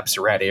 3 steps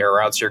ready,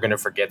 or else you're going to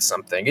forget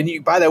something. And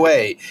you, by the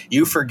way,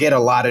 you forget a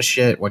lot of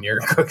shit when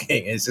you're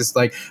cooking. It's just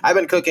like, I've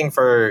been cooking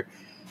for,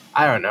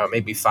 I don't know,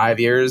 maybe 5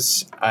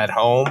 years at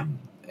home.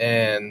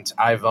 And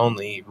I've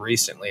only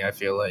recently, I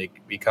feel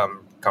like,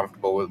 become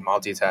comfortable with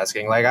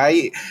multitasking. Like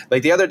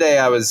the other day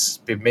I was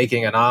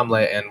making an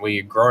omelet, and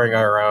we growing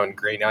our own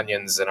green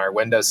onions in our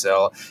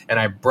windowsill, and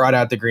I brought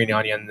out the green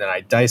onion and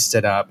I diced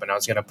it up, and I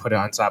was going to put it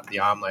on top of the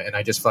omelet, and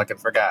I just fucking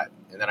forgot.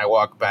 And then I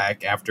walked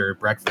back after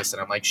breakfast,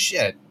 and I'm like,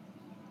 shit,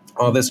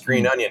 all this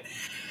green onion.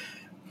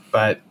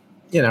 But,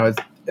 you know,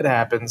 it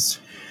happens.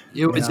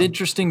 It was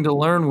interesting to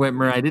learn,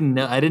 Whitmer. I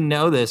didn't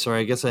know this, or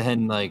I guess I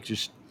hadn't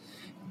just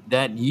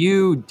that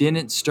you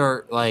didn't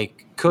start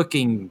like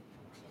cooking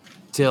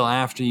till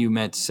after you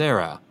met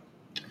Sarah.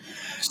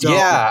 So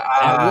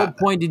at what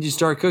point did you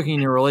start cooking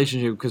in your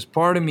relationship? Because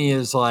part of me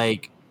is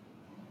like,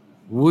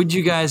 would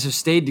you guys have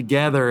stayed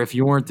together if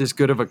you weren't this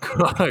good of a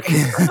cook?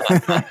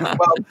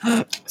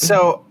 Well,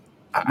 so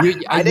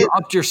you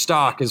upped your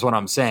stock is what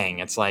I'm saying.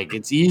 It's like,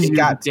 it's easier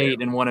to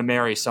date and want to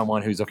marry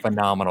someone who's a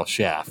phenomenal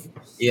chef.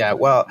 Yeah,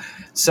 well,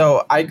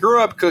 so I grew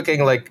up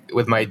cooking like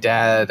with my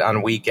dad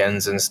on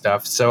weekends and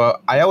stuff. So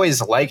I always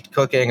liked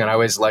cooking, and I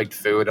always liked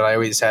food, and I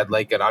always had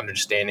like an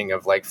understanding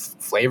of like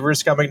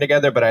flavors coming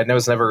together, but I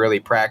was never really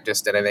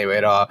practiced in any way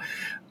at all.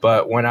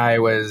 But when I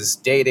was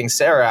dating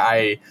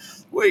Sarah,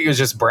 we was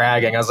just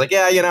bragging. I was like,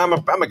 yeah, you know,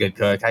 I'm a good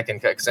cook. I can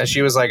cook. And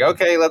she was like,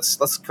 okay,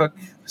 let's cook.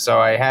 So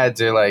I had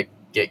to like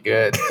get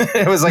good.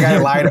 It was like I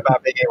lied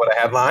about being able to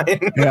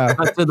headline. Yeah.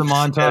 After the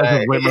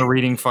montage of Whitmer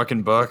reading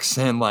fucking books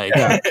and like.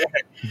 Yeah.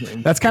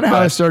 That's kind of how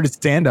I started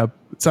stand-up.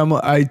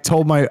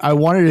 I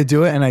wanted to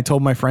do it, and I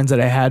told my friends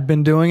that I had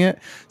been doing it.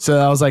 So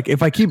I was like,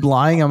 if I keep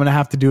lying, I'm going to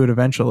have to do it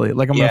eventually.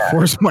 Like I'm going to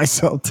force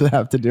myself to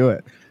have to do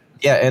it.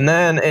 Yeah. And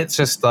then it's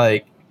just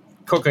like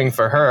cooking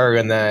for her,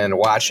 and then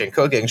watching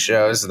cooking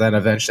shows, and then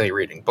eventually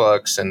reading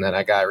books. And then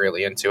I got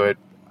really into it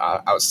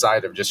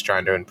outside of just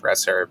trying to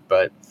impress her.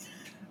 But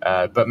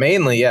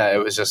mainly,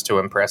 it was just to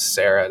impress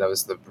Sarah. That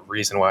was the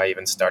reason why I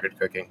even started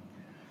cooking.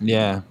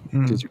 Yeah,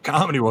 because your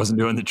comedy wasn't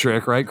doing the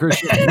trick, right,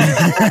 Christian?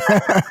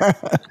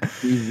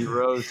 Easy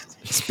roast.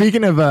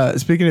 Speaking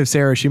of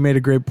Sarah, she made a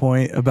great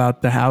point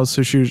about the house.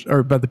 So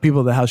about the people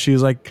of the house. She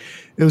was like,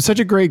 it was such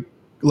a great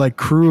like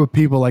crew of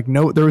people. Like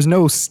there was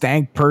no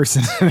stank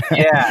person.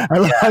 Yeah, I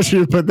love how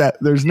she put that.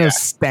 There's no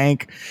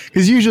stank,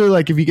 because usually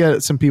like if you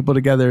get some people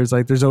together, it's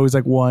like there's always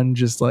like one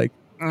just like.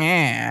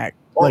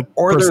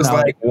 Or there's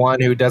like one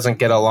who doesn't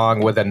get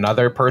along with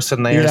another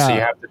person there, so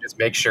you have to just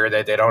make sure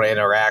that they don't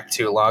interact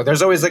too long.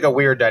 There's always like a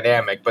weird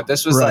dynamic, but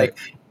this was like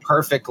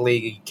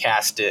perfectly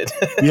casted.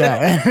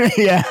 Yeah.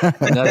 Yeah.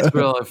 That's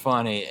really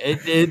funny.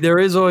 There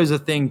is always a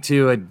thing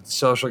too at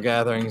social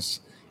gatherings,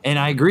 and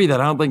I agree that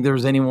I don't think there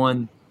was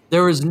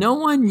no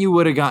one you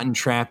would have gotten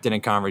trapped in a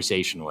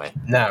conversation with.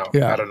 No,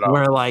 Yeah. not at all.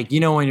 Where like,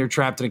 when you're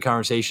trapped in a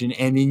conversation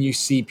and then you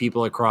see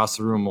people across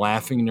the room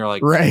laughing and you're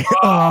like, Right.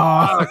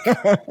 fuck.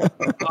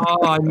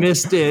 Oh, I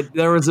missed it.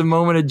 There was a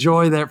moment of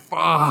joy there.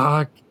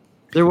 Fuck.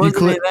 There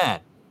wasn't any of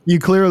that. You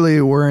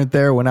clearly weren't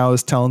there when I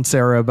was telling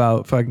Sarah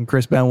about fucking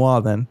Chris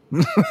Benoit then.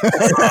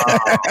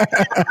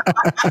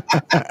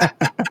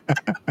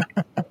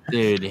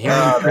 Dude,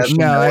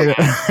 no,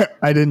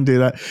 I didn't do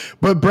that.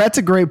 But Brett's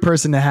a great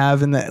person to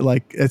have in that,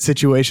 like, a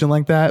situation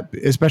like that,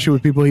 especially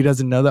with people he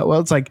doesn't know that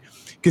well. It's like,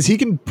 because he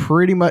can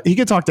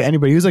talk to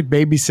anybody. He was like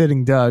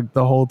babysitting Doug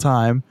the whole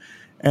time,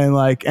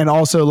 and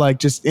also like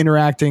just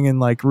interacting and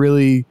like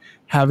really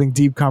having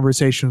deep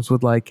conversations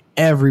with like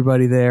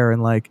everybody there.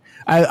 And like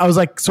I was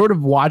like sort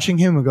of watching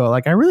him and go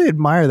like, I really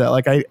admire that.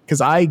 Like because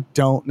I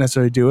don't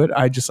necessarily do it.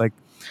 I just like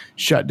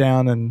shut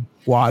down and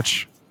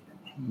watch.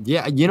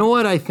 Yeah, you know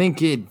what? I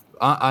think it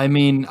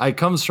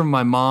comes from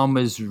my mom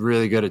is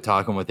really good at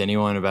talking with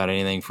anyone about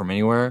anything from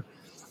anywhere.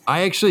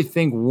 I actually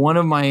think one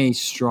of my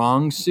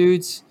strong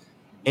suits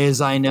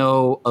is I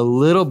know a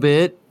little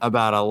bit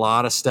about a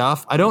lot of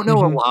stuff. I don't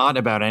know a lot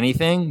about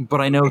anything, but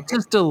I know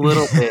just a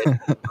little bit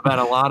about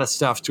a lot of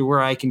stuff to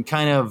where I can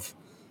kind of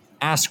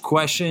ask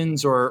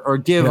questions or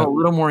give a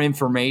little more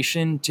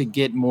information to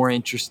get more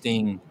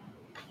interesting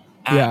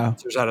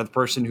answers out of the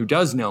person who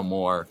does know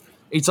more.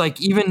 It's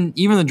like even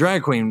the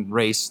drag queen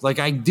race, like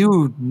I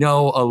do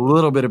know a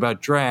little bit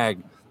about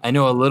drag. I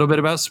know a little bit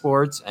about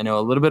sports. I know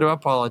a little bit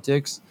about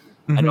politics.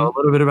 I know a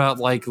little bit about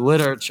like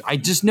literature. I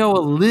just know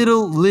a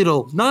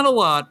little, not a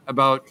lot,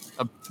 about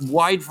a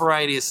wide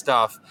variety of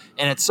stuff.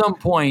 And at some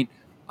point,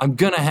 we're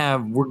gonna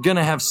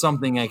have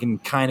something I can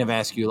kind of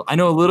ask you. I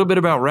know a little bit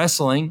about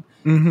wrestling.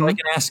 So I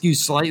can ask you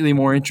slightly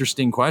more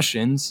interesting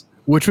questions.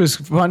 Which was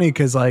funny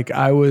because like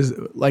I was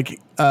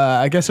like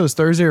I guess it was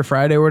Thursday or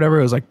Friday or whatever.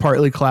 It was like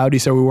partly cloudy,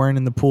 so we weren't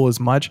in the pool as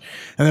much.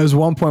 And there was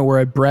one point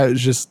where Brett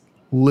was just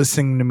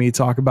listening to me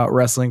talk about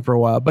wrestling for a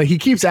while, but he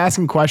keeps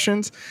asking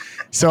questions,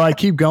 so I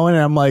keep going,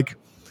 and I'm like,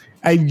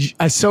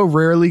 I so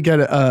rarely get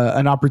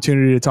an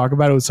opportunity to talk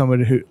about it with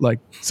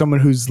someone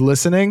who's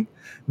listening,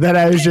 that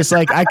I was just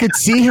like, I could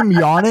see him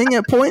yawning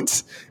at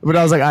points, but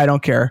I was like, I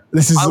don't care.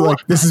 This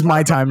is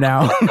my time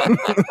now.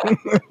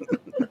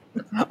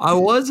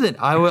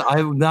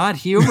 I'm not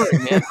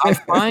humoring, man. I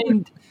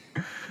find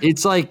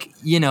it's like,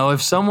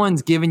 if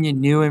someone's giving you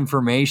new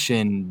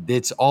information,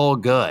 it's all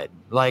good.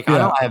 Like, I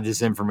don't have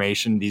this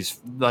information, these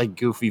like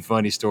goofy,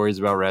 funny stories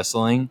about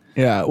wrestling.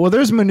 Yeah. Well,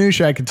 there's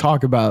minutia I can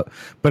talk about,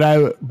 but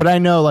I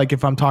know like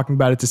if I'm talking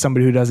about it to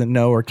somebody who doesn't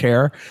know or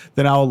care,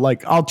 then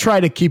I'll try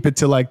to keep it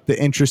to like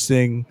the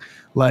interesting,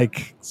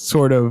 like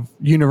sort of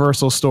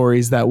universal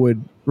stories that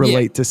would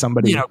relate to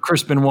somebody.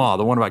 Chris Benoit,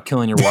 the one about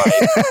killing your wife.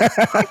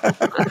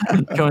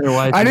 Killing your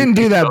wife. I didn't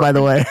do that, by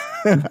the way.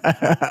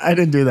 I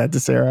didn't do that to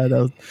Sarah. That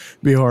would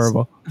be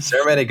horrible.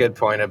 Sarah made a good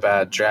point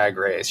about Drag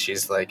Race.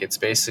 She's like, it's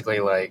basically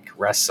like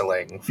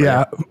wrestling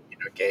for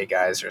gay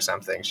guys or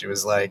something. She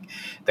was like,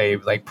 they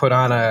like put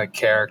on a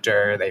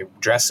character, they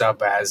dress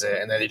up as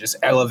it, and then they just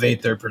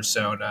elevate their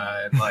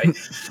persona. And like,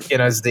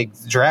 the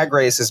Drag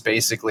Race is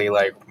basically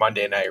like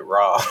Monday Night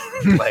Raw.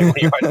 Like when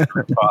you watch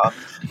RuPaul.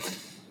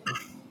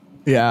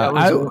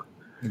 Yeah,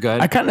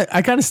 I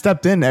kind of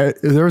stepped in. There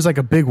was like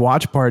a big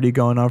watch party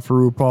going on for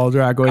RuPaul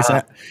Drag Race.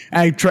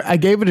 I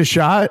gave it a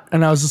shot,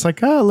 and I was just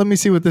like, let me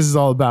see what this is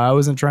all about. I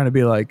wasn't trying to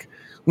be like,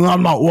 well,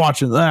 I'm not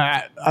watching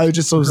that. I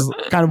just was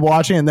kind of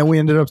watching, and then we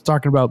ended up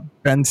talking about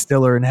Ben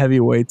Stiller and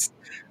heavyweights.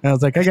 And I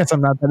was like, I guess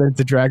I'm not that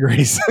into Drag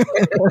Race.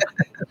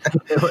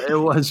 It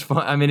was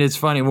fun. I mean, it's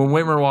funny. When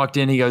Whitmer walked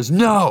in, he goes,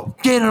 no,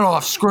 get it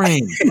off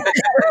screen.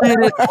 Get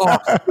it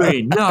off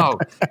screen. No,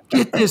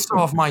 get this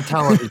off my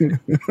television.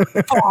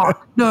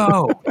 Fuck,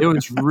 no. It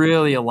was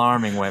really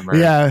alarming, Whitmer.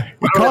 Yeah.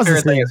 My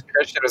favorite thing is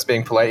Christian was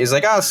being polite. He's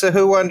like, oh, so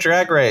who won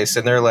Drag Race?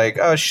 And they're like,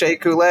 oh, Shea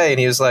Coulee. And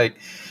he was like,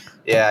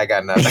 yeah, I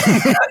got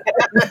nothing.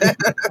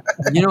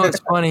 What's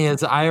funny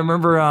is I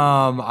remember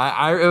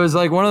it was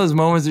like one of those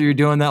moments that you're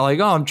doing that like,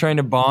 oh, I'm trying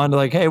to bond,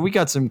 like, hey, we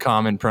got some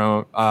common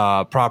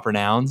proper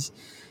nouns.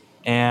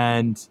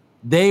 And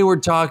they were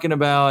talking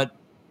about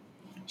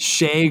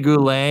Shea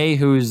Coulee,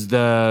 who's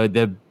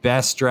the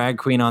best drag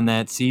queen on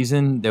that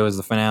season. There was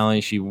the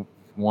finale. She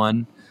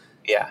won.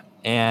 Yeah.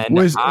 And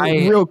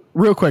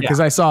real quick, because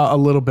I saw a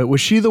little bit. Was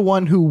she the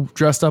one who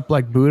dressed up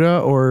like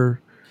Buddha,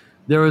 or?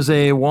 There was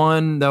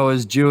one that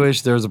was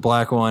Jewish, there was a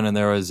black one, and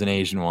there was an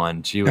Asian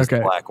one. She was the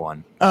black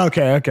one.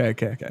 Okay.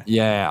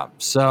 Yeah.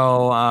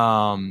 So,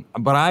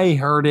 but I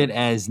heard it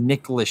as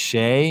Nick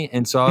Lachey,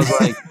 and so I was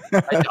like,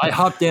 I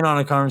hopped in on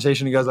a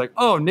conversation. And he goes like,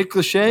 "Oh, Nick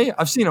Lachey,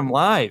 I've seen him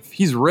live.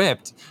 He's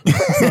ripped."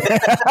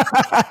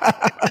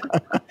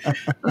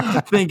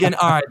 thinking,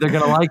 all right, they're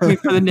going to like me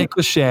for the Nick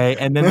Lachey,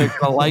 and then they're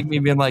going to like me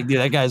being like, dude,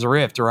 that guy's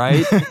ripped,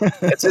 right?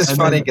 It's just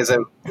funny because it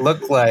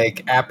looked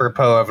like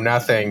apropos of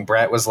nothing.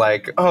 Brett was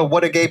like, oh,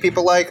 what do gay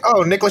people like?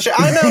 Oh, Nick Lachey.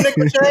 I know Nick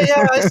Lachey.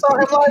 Yeah, I saw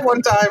him live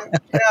one time.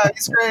 Yeah,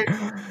 he's great.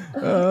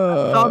 I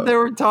thought they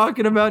were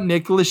talking about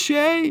Nick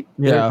Lachey. Yeah.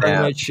 They were talking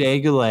about Shea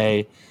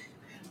Goulet.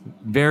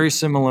 Very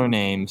similar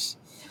names.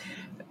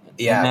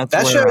 Yeah,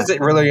 that show is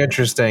really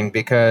interesting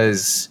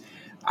because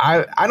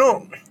I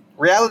don't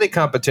reality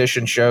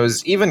competition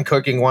shows, even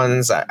cooking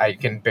ones, I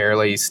can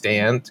barely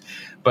stand.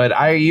 But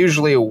I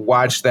usually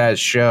watch that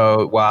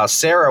show while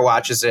Sarah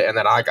watches it, and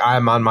then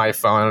I'm on my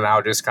phone and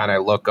I'll just kind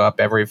of look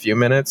up every few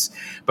minutes.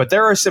 But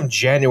there are some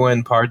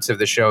genuine parts of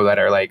the show that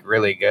are like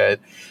really good.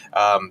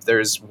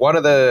 There's one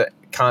of the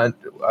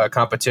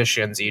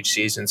competitions each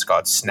season is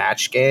called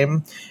Snatch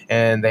Game,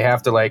 and they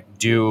have to like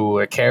do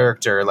a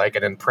character, like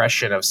an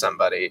impression of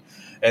somebody.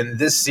 And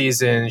this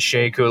season,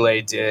 Shea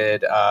Coulee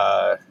did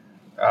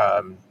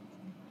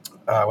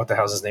what the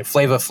hell's his name?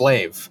 Flava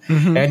Flav.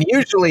 Mm-hmm. And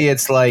usually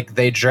it's like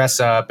they dress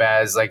up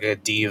as like a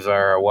diva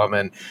or a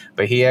woman,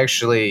 but he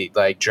actually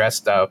like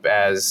dressed up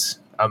as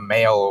a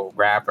male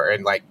rapper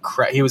and like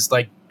he was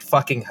like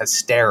fucking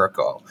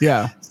hysterical.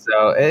 Yeah.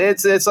 So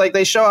it's like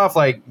they show off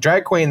like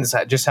drag queens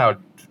just how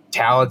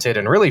talented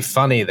and really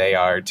funny they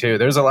are too.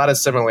 There's a lot of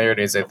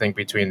similarities I think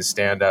between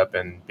stand up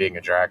and being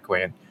a drag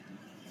queen.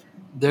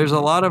 There's a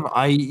lot of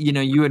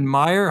you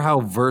admire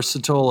how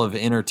versatile of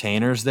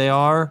entertainers they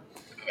are.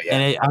 Yeah.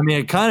 And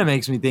it kind of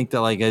makes me think that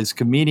like as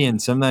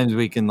comedians, sometimes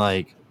we can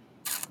like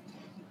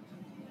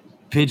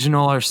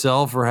pigeonhole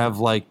ourselves or have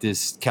like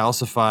this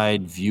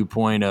calcified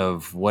viewpoint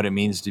of what it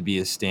means to be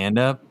a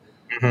stand-up.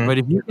 Mm-hmm. But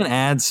if you can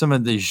add some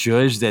of the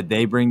zhuzh that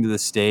they bring to the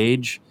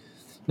stage,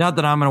 not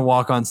that I'm going to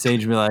walk on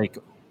stage and be like,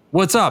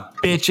 what's up,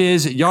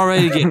 bitches? Y'all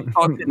ready to get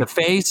fucked in the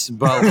face?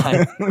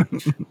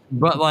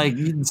 But like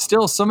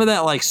still some of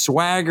that like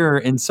swagger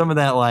and some of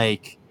that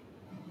like,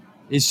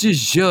 it's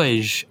just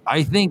zhuzh,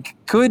 I think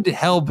could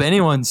help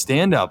anyone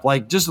stand up.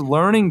 Like just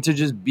learning to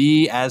just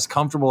be as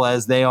comfortable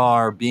as they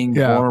are, being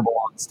vulnerable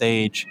on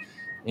stage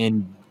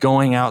and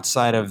going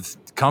outside of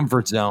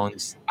comfort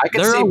zones. I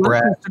could see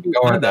Brett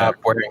going up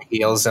wearing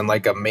heels and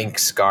like a mink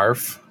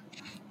scarf.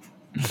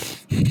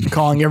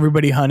 Calling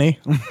everybody honey.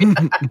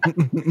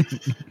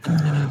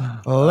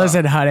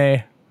 Listen,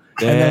 honey. And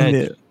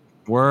then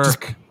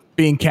work.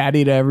 Being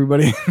catty to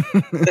everybody.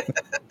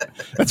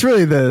 That's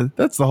really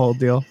that's the whole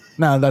deal.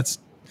 No, that's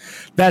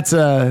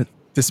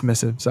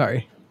dismissive.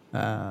 Sorry.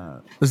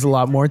 There's a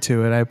lot more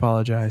to it. I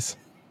apologize.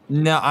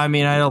 No, I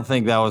mean, I don't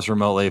think that was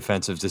remotely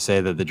offensive to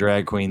say that the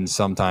drag queens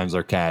sometimes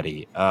are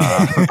catty.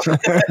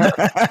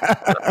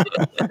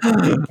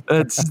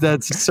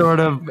 That's sort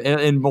of,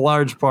 in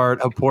large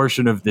part, a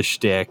portion of the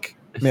shtick.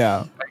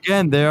 Yeah.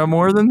 Again, there are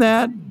more than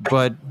that,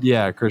 but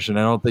yeah, Christian,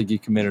 I don't think you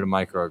committed a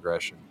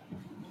microaggression.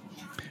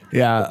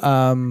 Yeah.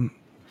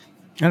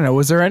 I don't know.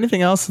 Was there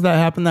anything else that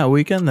happened that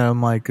weekend that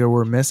I'm like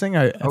we're missing?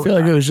 I feel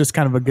like it was just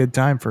kind of a good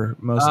time for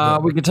most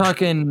of it. We could talk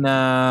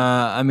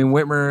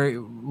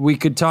Whitmer, we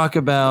could talk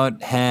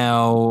about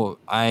how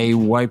I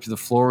wiped the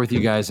floor with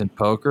you guys in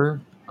poker.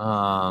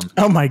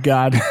 Oh my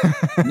God.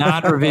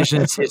 Not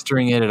revisionist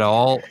historying it at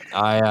all.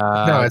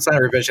 No, it's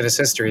not revisionist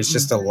history. It's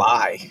just a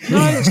lie.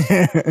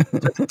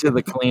 To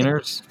the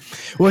cleaners.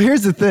 Well,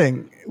 here's the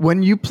thing.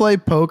 When you play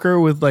poker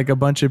with like a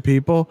bunch of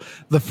people,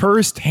 the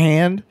first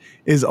hand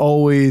is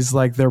always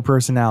like their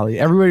personality.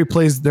 Everybody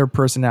plays their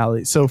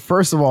personality. So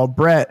first of all,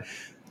 Brett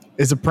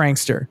is a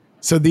prankster.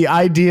 So the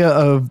idea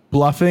of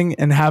bluffing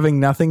and having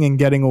nothing and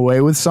getting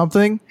away with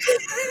something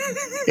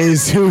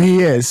is who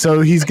he is.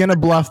 So he's going to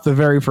bluff the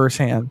very first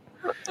hand.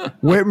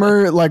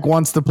 Whitmer like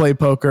wants to play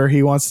poker.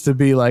 He wants to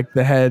be like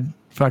the head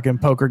fucking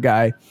poker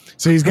guy.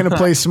 So he's going to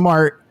play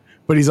smart,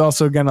 but he's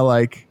also going to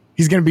like,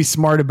 he's going to be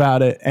smart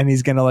about it. And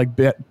he's going to like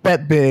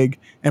bet big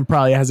and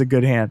probably has a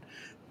good hand.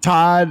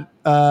 Todd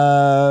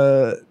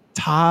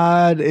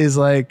is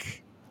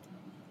like,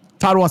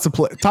 Todd wants to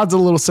play. Todd's a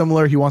little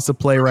similar. He wants to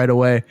play right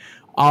away.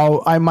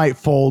 I might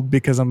fold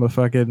because I'm a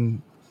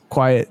fucking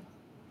quiet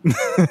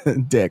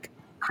dick.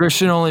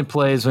 Christian only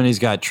plays when he's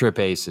got trip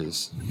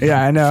aces.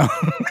 Yeah, I know.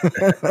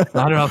 I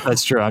don't know if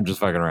that's true. I'm just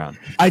fucking around.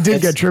 I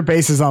did get trip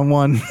aces on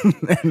one,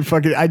 and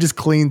fucking, I just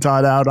cleaned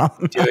Todd out on.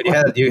 Dude,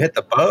 you hit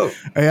the boat.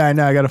 Yeah, I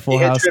know. I got a full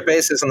house. You hit trip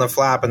aces on the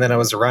flop, and then it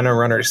was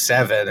runner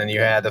 7, and you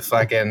had the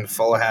fucking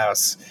full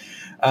house.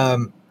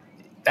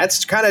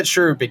 That's kind of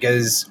true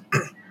because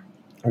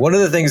one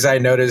of the things I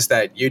noticed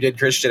that you did,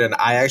 Christian, and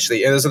I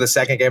actually, this was the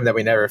second game that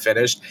we never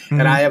finished,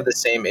 and I have the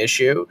same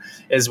issue,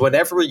 is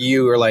whenever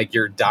you are like,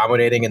 you're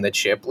dominating in the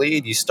chip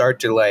lead, you start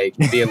to like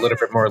be a little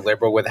bit more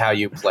liberal with how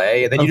you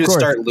play, and then you just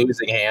start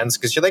losing hands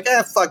because you're like,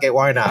 fuck it,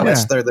 why not? Yeah.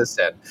 Let's throw this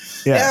in.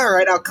 Yeah, all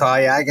right, I'll call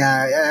you.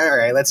 All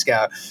right, let's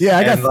go. Yeah,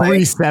 I got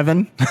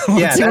 3-7.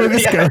 Yeah,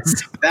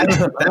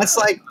 that's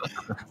like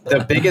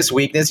the biggest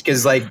weakness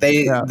because like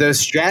the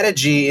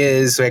strategy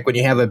is like when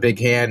you have a big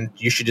hand,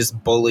 you should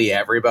just bully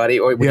everybody,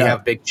 or when you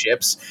have big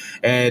chips,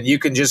 and you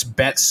can just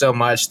bet so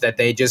much that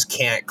they just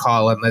can't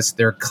call unless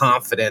they're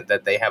confident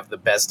that they have the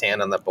best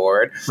hand on the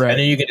board, and then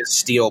you can just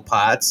steal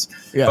pots.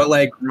 But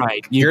like,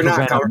 you're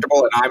not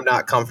comfortable, and I'm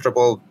not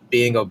comfortable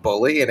being a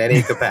bully in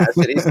any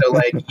capacity. So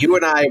like, you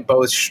and I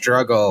both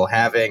struggle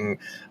having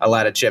a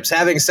lot of chips.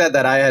 Having said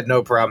that, I had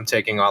no problem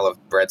taking all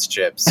of Brett's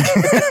chips.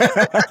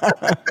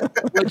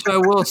 Which I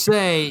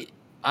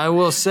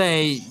will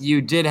say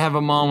you did have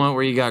a moment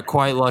where you got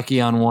quite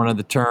lucky on one of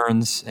the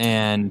turns,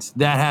 and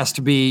that has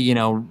to be, you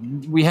know,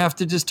 we have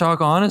to just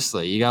talk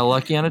honestly. You got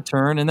lucky on a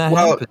turn, and that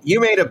happened. You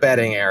made a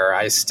betting error,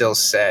 I still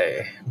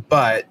say,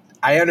 but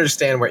I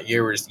understand what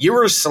you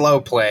were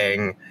slow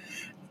playing,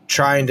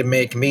 trying to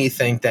make me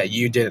think that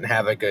you didn't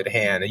have a good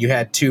hand. You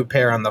had 2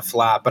 pair on the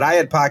flop, but I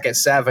had pocket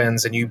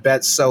 7s, and you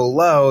bet so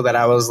low that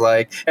I was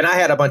like, and I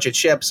had a bunch of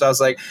chips, so I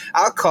was like,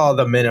 I'll call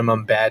the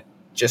minimum bet,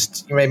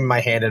 just maybe my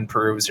hand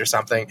improves or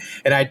something.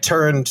 And I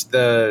turned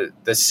the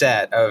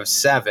set of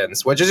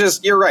 7s, which is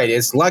just, you're right,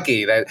 it's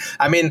lucky that,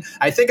 I mean,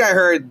 I think I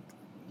heard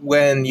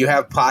when you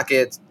have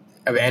pocket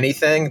of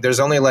anything, there's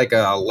only like a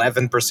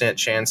 11%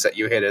 chance that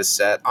you hit a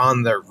set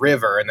on the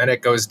river, and then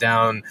it goes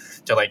down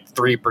to like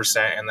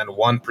 3% and then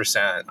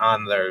 1%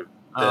 on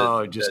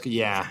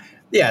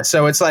yeah.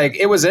 So it's like,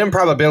 it was an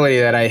improbability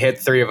that I hit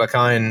 3 of a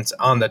kind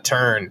on the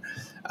turn.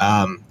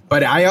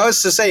 But I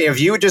also say, if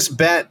you just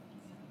bet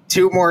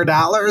 $2 more,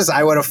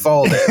 I would have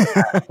folded.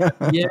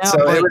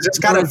 So it was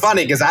just kind of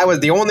funny, because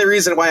the only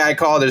reason why I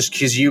called is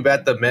because you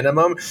bet the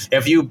minimum.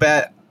 If you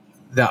bet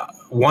the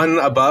one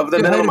above the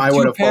minimum, I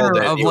would have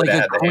folded. Of like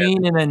a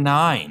queen and a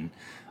 9.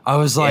 I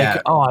was like,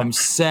 oh, I'm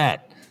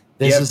set.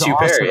 This is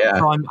awesome.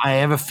 So I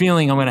have a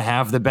feeling I'm going to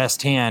have the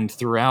best hand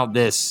throughout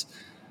this,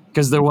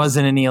 because there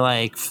wasn't any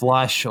like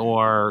flush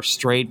or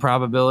straight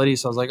probability.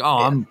 So I was like,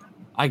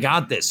 I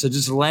got this. So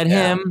just let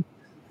him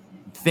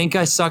think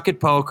I suck at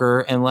poker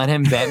and let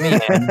him bet me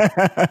in.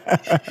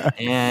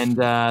 And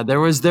there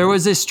was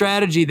a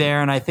strategy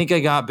there, and I think I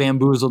got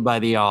bamboozled by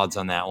the odds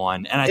on that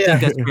one. And I think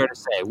that's fair to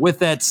say. With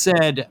that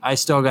said, I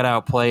still got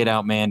outplayed,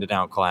 outmanned, and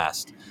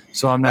outclassed.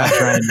 So I'm not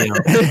trying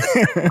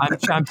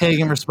to I'm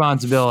taking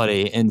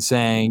responsibility and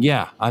saying,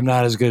 I'm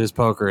not as good as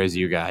poker as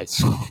you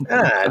guys.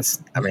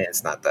 It's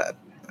not that,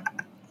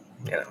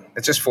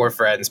 it's just 4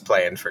 friends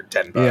playing for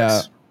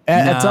 $10.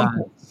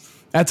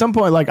 At some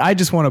point, like, I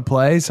just want to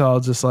play, so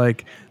I'll just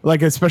like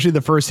especially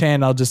the first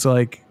hand, I'll just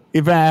like,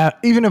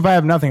 even if I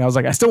have nothing, I was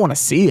like, I still want to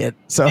see it,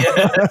 so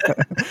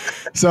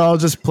so I'll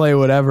just play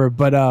whatever.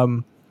 But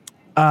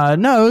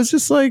no, it was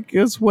just like, it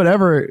was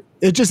whatever.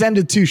 It just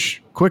ended too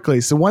quickly.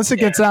 So once it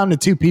gets down to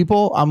 2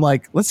 people, I'm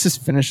like, let's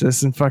just finish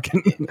this and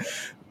fucking.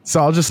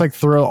 So I'll just like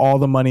throw all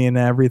the money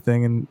into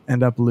everything and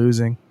end up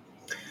losing.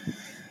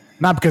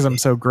 Not because I'm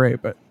so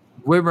great, but.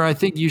 Wibber, I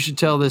think you should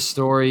tell this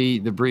story,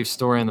 the brief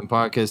story on the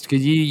podcast,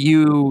 because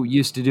you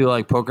used to do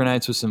like poker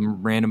nights with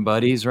some random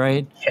buddies,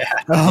 right?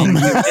 Yeah.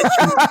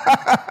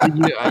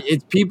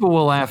 People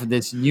will laugh at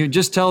this. You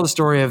just tell the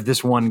story of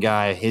this one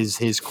guy,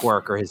 his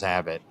quirk or his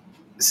habit.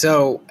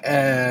 So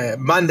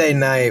Monday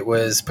night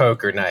was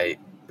poker night,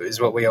 is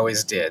what we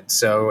always did.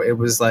 So it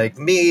was like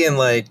me and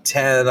like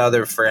 10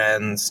 other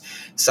friends,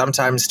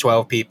 sometimes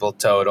 12 people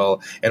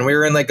total, and we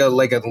were in like a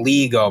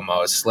league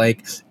almost.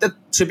 Like,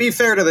 to be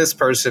fair to this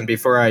person,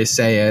 before I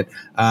say it,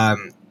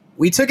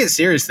 we took it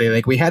seriously.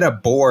 Like, we had a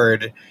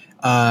board,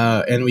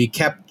 and we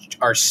kept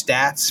our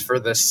stats for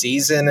the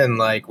season, and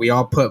like we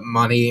all put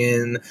money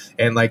in,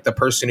 and like the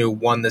person who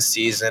won the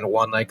season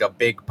won like a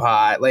big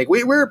pot. Like,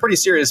 we were pretty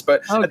serious,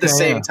 but at the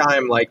same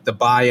time, like the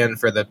buy-in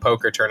for the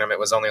poker tournament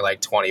was only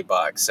like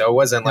 $20, so it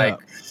wasn't like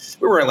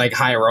we weren't like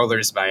high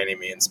rollers by any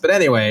means. But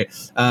anyway,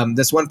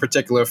 this one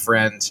particular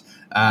friend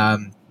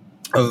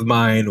of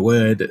mine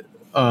would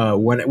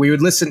when we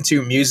would listen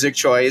to Music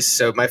Choice.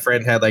 So my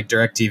friend had like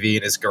DirecTV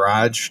in his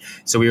garage,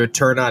 so we would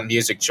turn on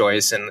Music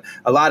Choice, and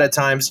a lot of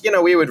times,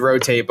 we would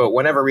rotate, but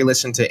whenever we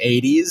listened to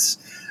 80s,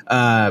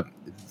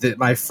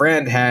 my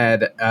friend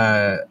had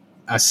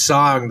a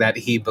song that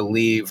he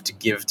believed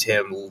gave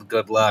him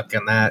good luck,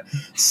 and that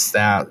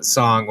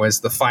song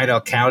was The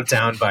Final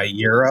Countdown by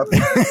Europe.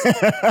 And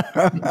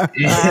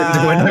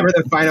whenever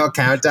the Final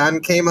Countdown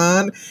came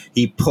on,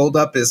 he pulled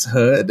up his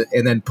hood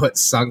and then put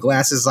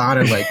sunglasses on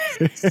and like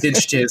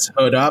cinched his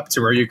hood up to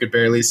where you could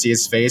barely see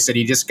his face, and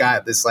he just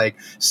got this like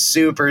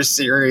super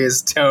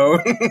serious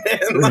tone.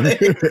 and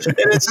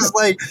it's just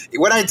like,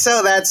 when I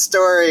tell that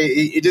story,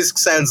 it just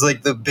sounds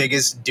like the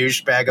biggest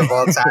douchebag of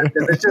all time.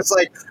 It's just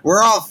like,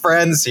 we're all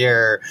friends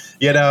here,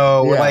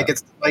 like,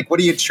 it's like, what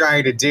are you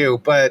trying to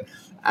do? But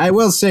I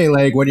will say,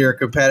 like, when you're a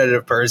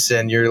competitive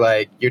person, you're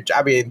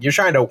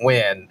trying to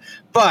win,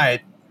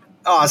 but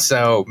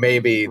also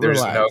maybe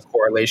there's no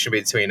correlation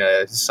between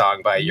a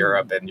song by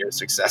Europe and your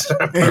success on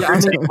a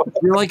poker table.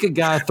 You're like a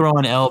guy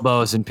throwing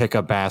elbows and pick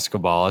up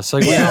basketball. It's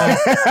like, you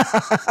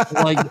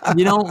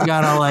don't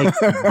gotta like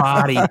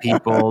body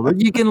people.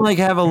 You can like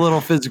have a little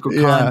physical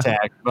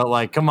contact, but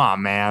like, come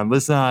on, man,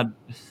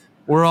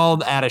 we're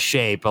all out of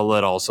shape a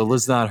little, so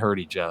let's not hurt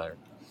each other.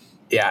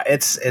 Yeah,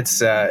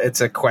 it's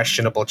a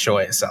questionable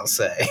choice, I'll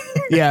say.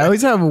 Yeah, I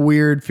always have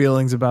weird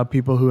feelings about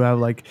people who have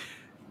like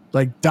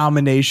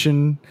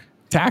domination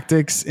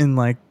tactics in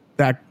like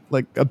that,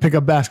 like a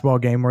pickup basketball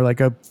game or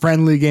like a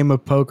friendly game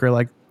of poker,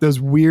 like those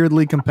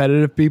weirdly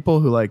competitive people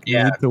who like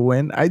need to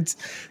win.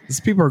 These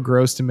people are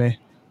gross to me.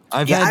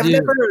 I'm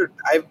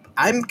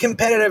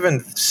competitive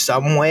in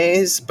some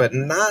ways, but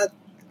not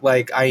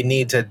like I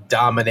need to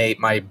dominate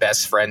my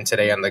best friend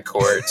today on the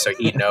court so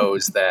he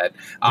knows that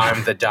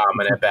I'm the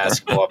dominant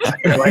basketball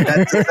player. Like, I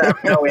have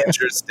no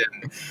interest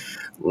in,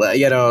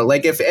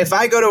 like if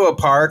I go to a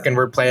park and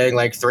we're playing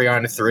like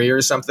 3-on-3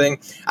 or something,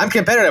 I'm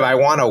competitive. I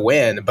want to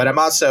win, but I'm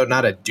also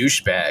not a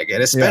douchebag.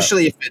 And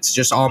especially if it's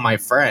just all my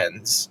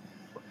friends.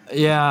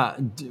 Yeah,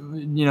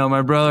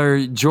 my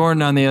brother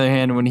Jordan, on the other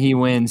hand, when he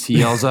wins, he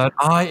yells out,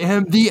 "I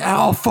am the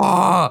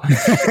alpha!"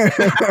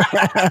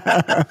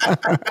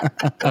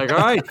 Like, all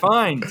right,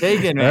 fine,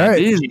 take it, man. Right.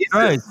 Jesus,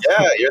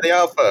 yeah, you're the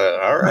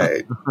alpha. All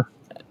right.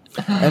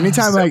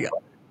 Anytime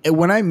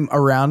when I'm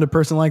around a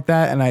person like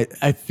that, and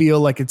I feel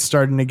like it's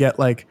starting to get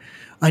like,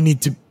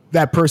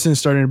 that person is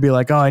starting to be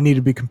like, oh, I need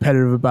to be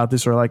competitive about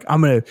this, or like, I'm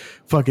going to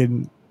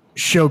fucking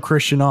show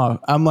Christian off.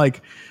 I'm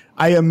like,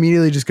 I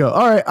immediately just go,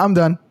 all right, I'm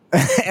done.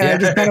 And I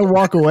just kind of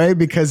walk away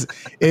because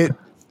it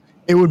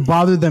would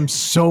bother them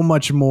so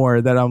much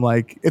more that I'm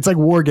like, it's like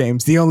war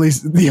games. The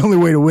only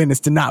way to win is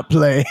to not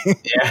play.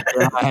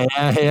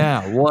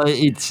 Yeah. Well,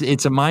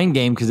 it's a mind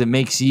game because it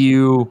makes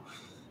you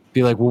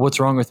be like, well, what's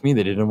wrong with me?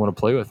 They didn't want to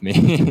play with me.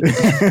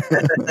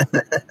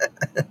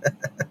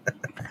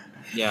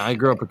 Yeah, I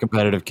grew up a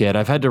competitive kid.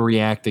 I've had to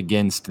react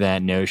against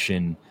that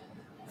notion.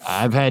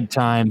 I've had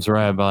times where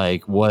I'm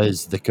like,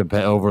 was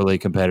the overly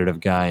competitive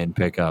guy in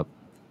pickup.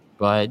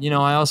 But,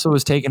 I also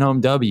was taking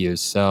home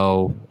W's,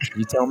 so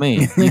you tell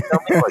me.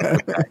 What's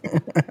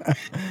okay.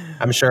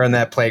 I'm sure in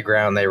that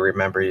playground they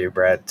remember you,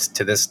 Brett,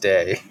 to this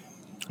day.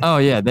 Oh,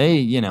 yeah.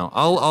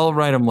 I'll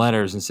write them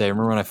letters and say,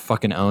 remember when I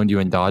fucking owned you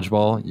in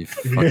dodgeball? You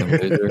fucking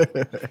loser.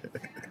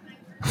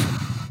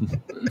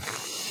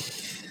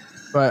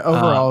 But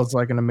overall, it's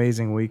like an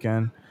amazing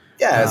weekend.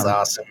 Yeah, it's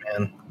awesome,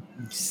 man.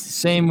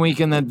 Same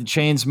weekend that the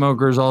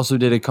Chainsmokers also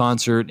did a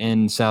concert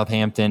in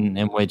Southampton,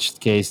 in which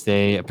case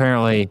they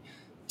apparently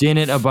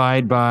didn't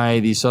abide by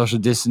the social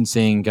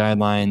distancing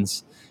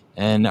guidelines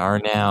and are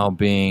now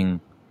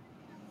being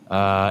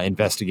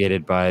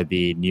investigated by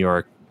the New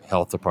York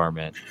Health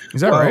Department. Is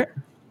that right?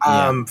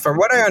 From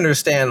what I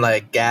understand,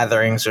 like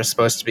gatherings are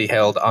supposed to be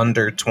held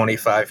under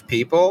 25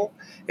 people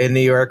in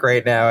New York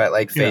right now at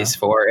like phase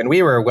 4. And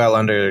we were well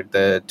under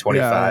the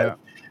 25.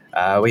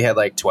 We had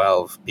like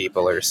 12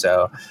 people or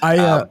so.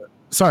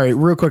 Sorry,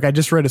 real quick. I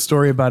just read a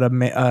story about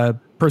a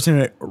person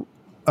that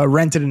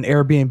rented an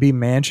Airbnb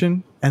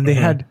mansion, and they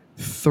had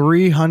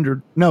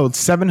 700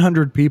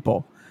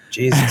 people.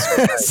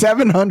 Jesus.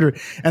 700.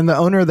 And the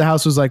owner of the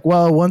house was like,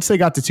 well, once they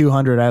got to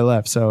 200, I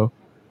left. So,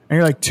 and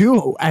you're like,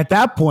 at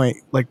that point,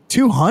 like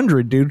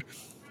 200, dude,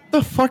 what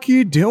the fuck are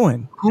you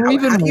doing? Who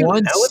even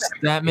wants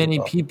that many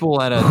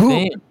people at a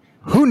thing?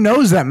 Who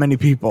knows that many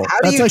people?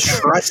 How do you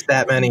trust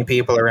that many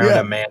people around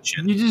a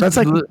mansion? That's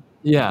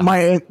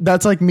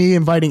like me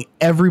inviting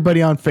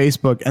everybody on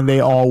Facebook and they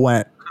all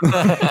went.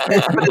 But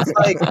it's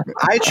like,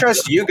 I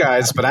trust you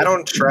guys, but I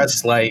don't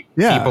trust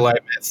people I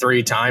met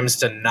 3 times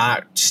to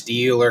not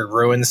steal or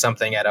ruin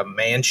something at a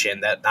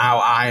mansion that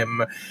now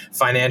I'm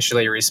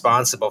financially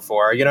responsible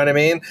for. You know what I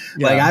mean?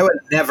 Yeah. Like, I would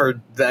never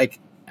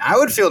I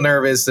would feel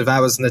nervous if I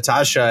was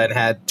Natasha and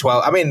had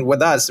 12. I mean,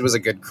 with us, it was a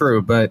good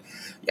crew, but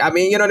I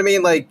mean, you know what I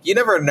mean? Like, you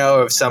never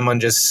know if someone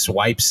just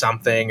swipes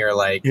something or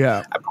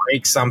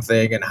breaks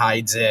something and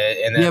hides it.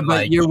 And then,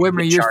 but you're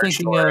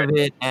thinking of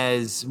it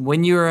as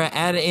when you're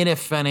in a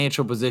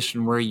financial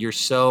position where you're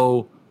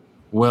so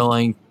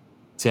willing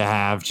to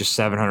have just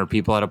 700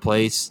 people at a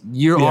place,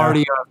 you're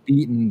already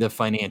beaten the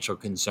financial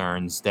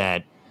concerns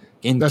that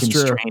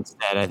constraints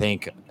that I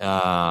think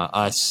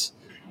us,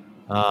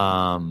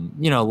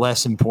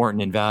 less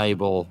important and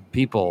valuable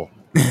people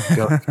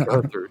go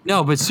through.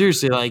 No, but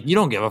seriously, like, you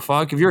don't give a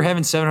fuck if you're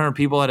having 700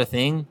 people at a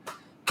thing,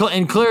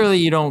 and clearly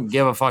you don't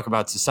give a fuck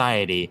about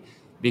society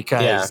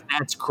because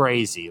that's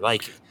crazy.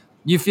 Like,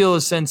 you feel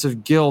a sense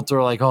of guilt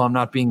or like, oh, I'm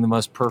not being the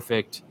most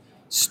perfect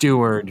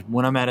steward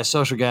when I'm at a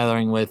social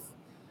gathering with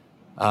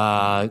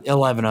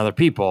 11 other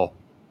people.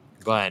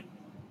 But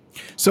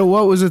so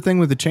what was the thing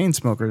with the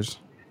Chainsmokers?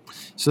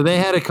 So they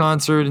had a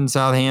concert in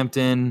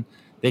Southampton.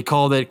 They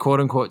called it "quote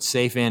unquote"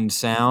 safe and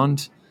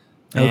sound.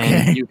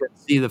 And you could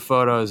see the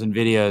photos and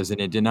videos, and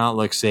it did not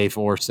look safe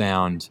or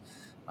sound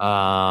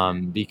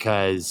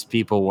because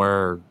people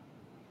were,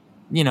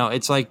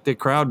 it's like the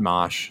crowd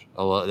mosh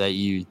that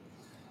you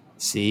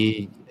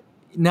see.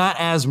 Not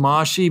as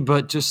moshy,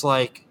 but just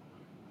like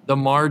the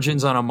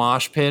margins on a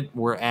mosh pit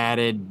were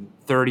added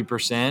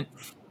 30%,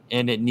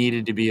 and it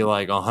needed to be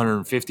like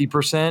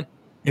 150%.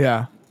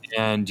 Yeah.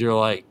 And you're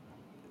like,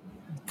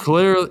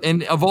 clearly,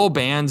 and of all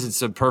bands,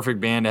 it's a perfect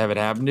band to have it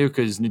happen to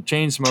because the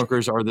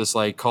Chainsmokers are this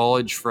like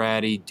college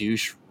fratty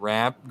douche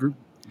rap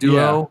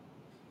duo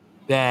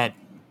that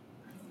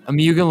I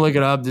mean, you can look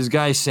it up. This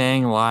guy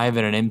sang live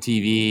at an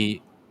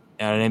MTV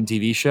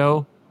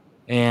show,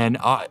 and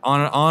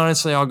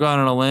honestly, I'll go out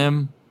on a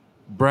limb.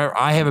 Brett,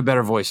 I have a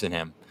better voice than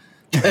him.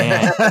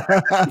 And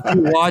if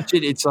you watch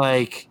it, it's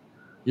like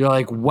you're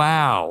like,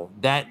 wow,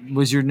 that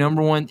was your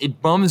number one.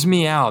 It bums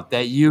me out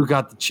that you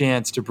got the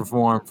chance to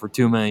perform for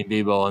 2 million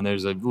people, and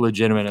there's a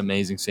legitimate,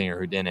 amazing singer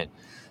who didn't.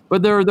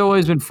 But there have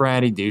always been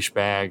fratty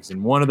douchebags,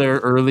 and one of their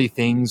early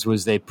things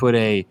was they put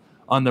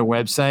on their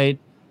website,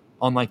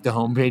 on like the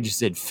homepage, it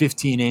said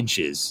 15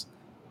 inches,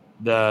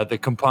 the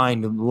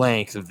combined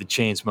length of the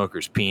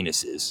Chainsmokers'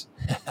 penises.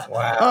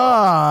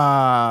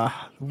 Wow.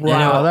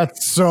 Wow,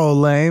 that's so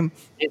lame.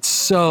 It's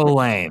so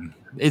lame.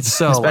 It's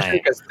so especially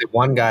lame. because the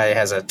one guy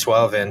has a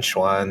 12-inch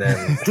one,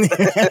 and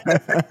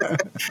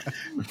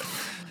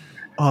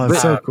oh,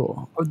 that's so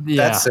cool.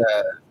 Yeah.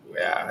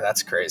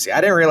 That's crazy.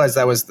 I didn't realize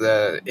that was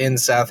in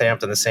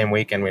Southampton the same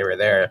weekend we were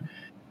there.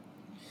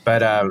 But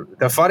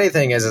the funny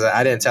thing is that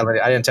I didn't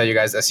tell you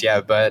guys this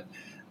yet, but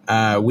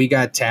we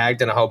got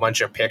tagged in a whole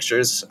bunch of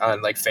pictures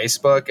on like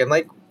Facebook, and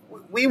like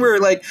we were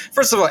like,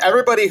 first of all,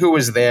 everybody who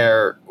was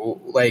there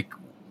like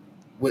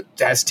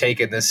has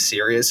taken this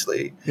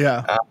seriously.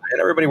 Yeah.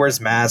 And everybody wears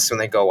masks when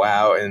they go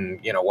out and,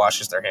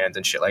 washes their hands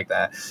and shit like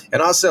that.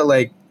 And also,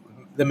 like,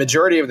 the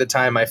majority of the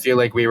time I feel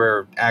like we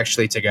were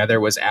actually together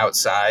was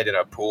outside in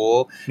a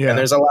pool. Yeah. And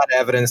there's a lot of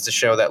evidence to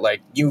show that,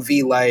 like,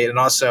 UV light, and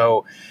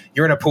also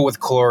you're in a pool with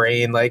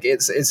chlorine. Like,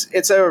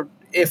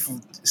 if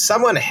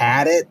someone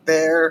had it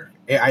there,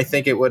 I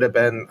think it would have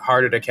been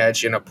harder to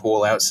catch in a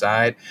pool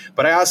outside.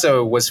 But I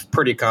also was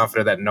pretty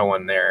confident that no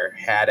one there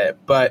had it.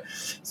 But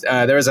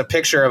there was a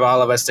picture of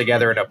all of us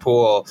together in a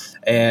pool,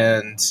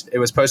 and it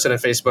was posted on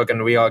Facebook,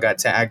 and we all got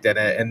tagged in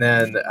it. And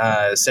then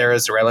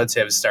Sarah's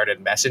relatives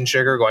started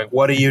messaging her going,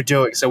 "What are you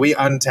doing?" So we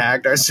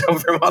untagged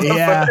ourselves from all the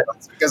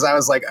photos because I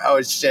was like,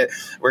 "Oh shit,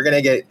 we're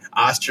gonna get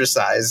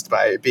ostracized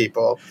by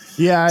people."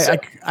 Yeah, so,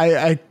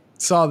 I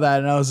saw that,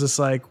 and I was just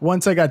like,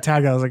 once I got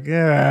tagged, I was like,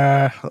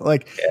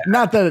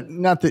 not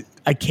that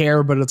I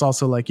care, but it's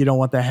also like you don't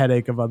want the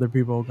headache of other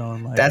people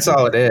going like. That's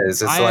all it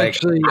is. It's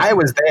I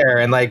was there,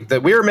 and like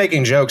we were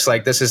making jokes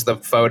like this is the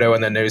photo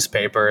in the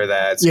newspaper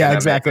that's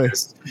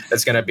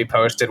that's going to be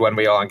posted when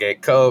we all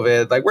get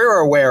COVID. Like we were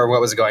aware of what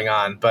was going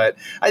on, but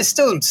I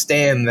still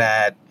stand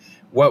that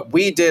what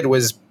we did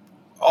was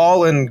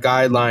all in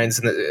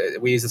guidelines, and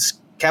we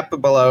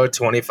kept below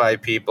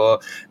 25 people.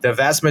 The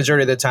vast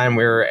majority of the time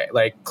we were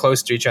like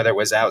close to each other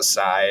was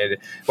outside.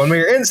 When we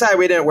were inside,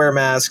 we didn't wear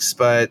masks,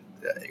 but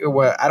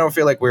I don't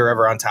feel like we were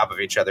ever on top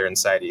of each other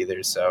inside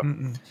either. So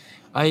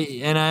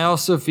I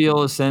also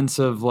feel a sense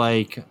of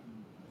like,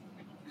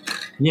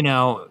 we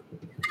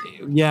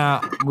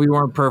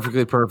weren't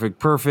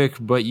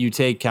perfect, but you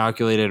take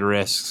calculated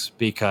risks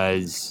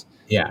because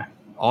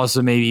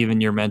also maybe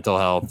even your mental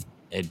health,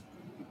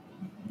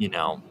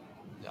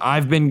 I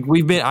think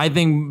we've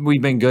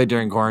been good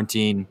during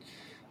quarantine.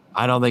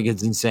 I don't think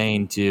it's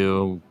insane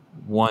to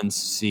once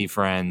see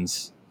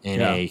friends in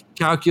a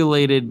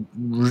calculated,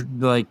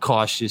 like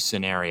cautious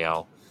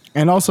scenario.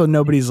 And also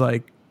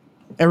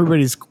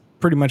everybody's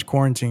pretty much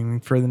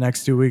quarantining for the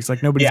next 2 weeks.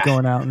 Like nobody's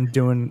going out and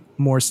doing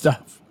more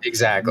stuff.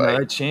 Exactly.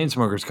 That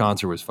Chainsmokers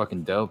concert was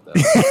fucking dope though.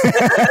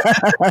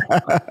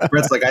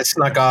 Brett's like, I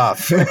snuck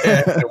off. I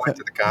went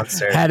to the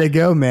concert. Had to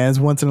go, man. It's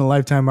once in a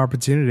lifetime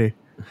opportunity.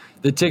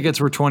 The tickets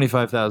were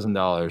 $25,000,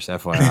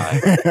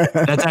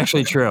 FYI. That's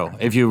actually true.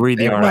 If you read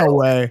the article. No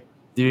way.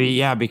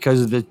 Yeah,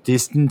 because of the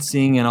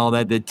distancing and all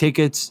that. The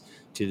tickets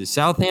to the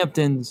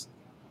Southamptons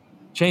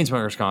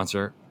Chainsmokers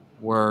concert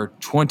were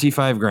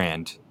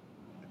 $25,000.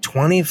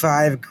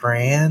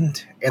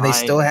 $25,000, and they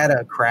still had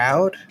a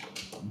crowd.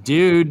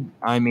 Dude,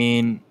 I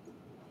mean,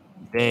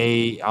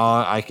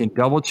 I can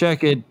double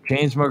check it.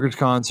 Chainsmokers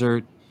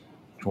concert.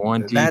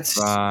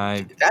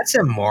 25. That's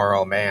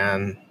immoral,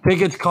 man.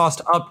 Tickets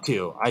cost up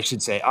to.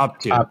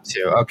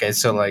 Okay,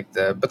 so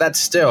but that's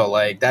still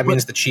like that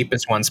means the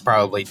cheapest one's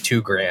probably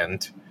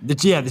 $2,000.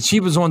 The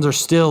cheapest ones are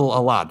still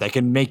a lot. That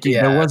can make you.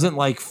 There wasn't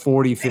like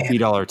 $40,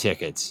 $50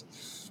 tickets.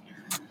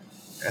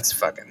 That's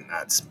fucking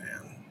nuts, man.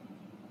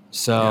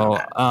 So,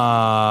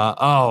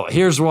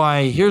 here's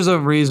a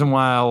reason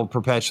why I'll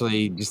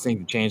perpetually just think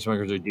the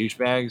Chainsmokers are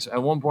douchebags.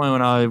 At one point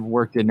when I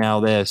worked at Now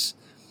This,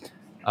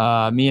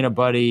 me and a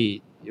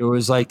buddy. It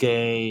was like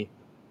a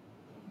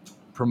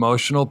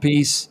promotional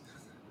piece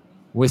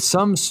with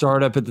some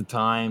startup at the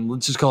time.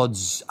 Let's just call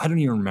it, I don't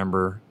even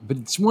remember, but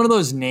it's one of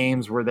those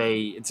names where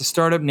it's a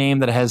startup name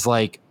that has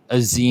like a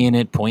Z in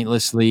it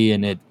pointlessly.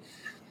 And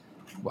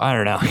I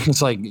don't know.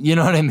 It's like, you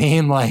know what I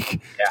mean?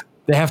 Like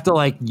they have to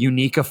like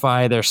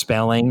uniqueify their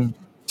spelling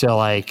to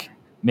like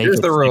make Here's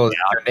the rules.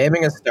 You're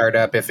naming a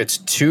startup. If it's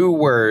 2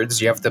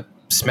 words, you have to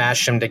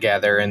smash them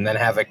together and then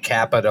have a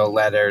capital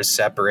letter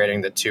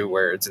separating the 2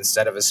 words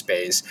instead of a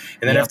space.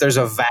 And then if there's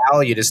a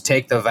vowel, you just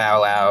take the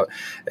vowel out.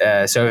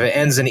 So if it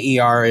ends in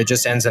ER, it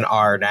just ends in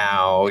R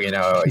now. You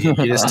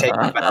just take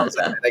the vowels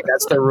out. I think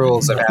that's the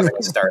rules of having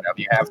a startup.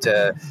 You have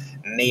to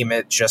name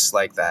it just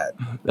like that.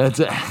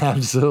 That's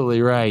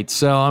absolutely right.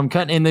 So I'm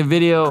cutting in the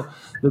video.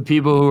 the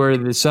people who were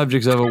the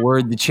subjects of it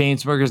were the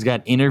Chainsmokers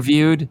got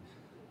interviewed.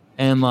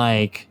 And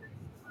like,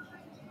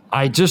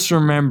 I just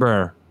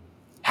remember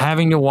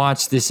having to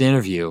watch this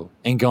interview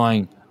and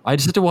going, I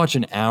just had to watch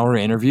an hour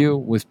interview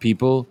with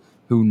people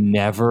who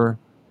never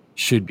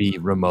should be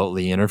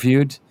remotely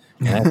interviewed.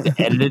 And I have to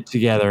edit it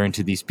together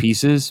into these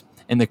pieces.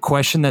 And the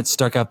question that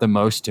stuck out the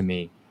most to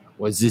me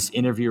was this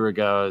interviewer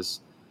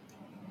goes,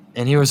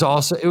 and he was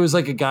also, it was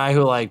like a guy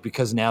who like,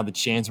 because now the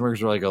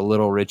Chainsmokers were like a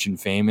little rich and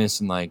famous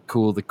and like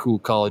the cool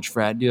college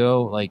frat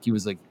duo. Like he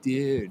was like,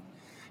 dude.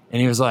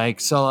 And he was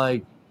like, so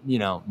like, you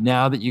know,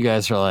 now that you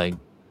guys are like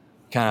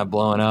kind of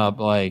blowing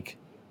up, like,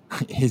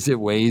 is it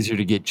way easier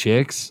to get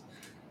chicks?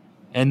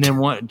 And then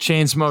one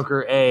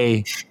Chainsmoker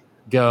A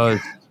goes,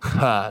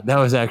 that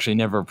was actually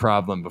never a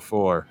problem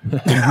before.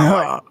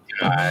 Oh,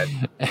 God.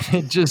 And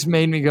it just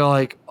made me go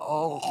like,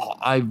 oh,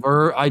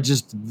 I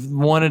just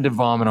wanted to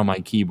vomit on my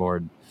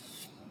keyboard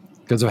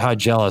because of how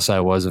jealous I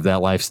was of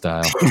that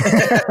lifestyle.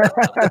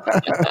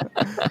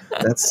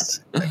 That's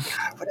God,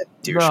 what a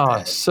douche.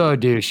 Oh, so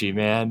douchey,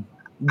 man.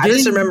 I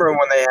just remember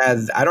when they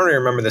had, I don't even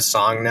remember the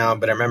song now,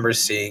 but I remember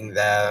seeing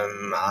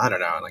them, I don't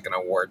know, like an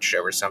award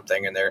show or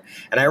something. And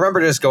I remember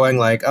just going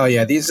like, oh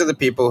yeah, these are the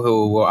people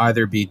who will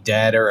either be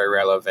dead or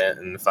irrelevant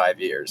in 5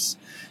 years.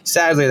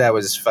 Sadly, that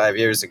was 5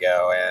 years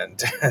ago. And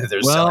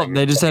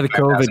they just had a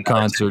COVID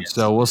concert,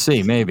 so we'll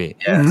see, maybe.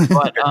 Yeah,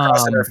 but,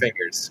 crossing our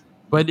fingers.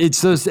 But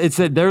it's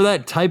that they're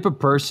that type of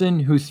person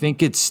who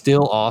think it's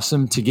still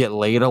awesome to get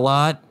laid a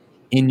lot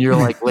in your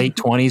like late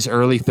 20s,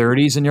 early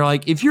 30s. And you're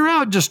like, if you're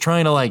out just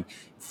trying to like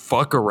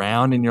fuck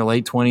around in your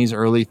late 20s,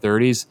 early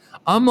 30s,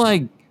 I'm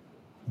like,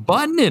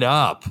 button it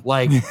up.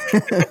 Like,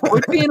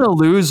 quit being a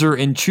loser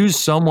and choose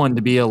someone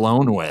to be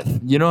alone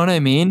with. You know what I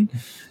mean?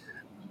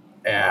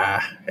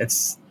 Yeah,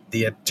 it's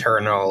the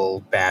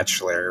eternal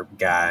bachelor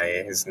guy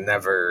is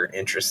never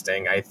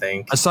interesting, I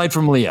think. Aside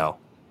from Leo.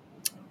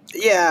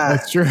 Yeah,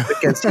 that's true.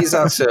 Because he's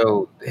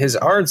also, his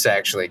art's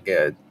actually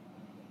good.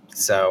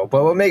 So,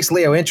 but what makes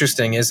Leo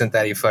interesting isn't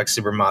that he fucks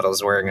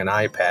supermodels wearing an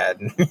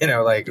iPad, you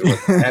know, like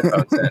with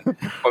headphones in.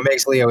 What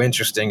makes Leo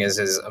interesting is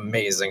his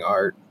amazing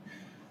art.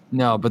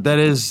 No, but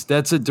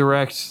that's a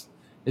direct,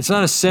 it's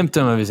not a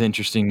symptom of his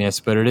interestingness,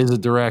 but it is a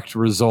direct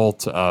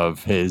result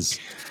of his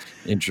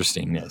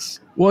interestingness.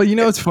 Well, you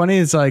know what's funny?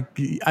 It's like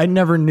I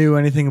never knew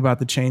anything about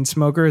the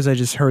Chainsmokers. I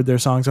just heard their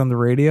songs on the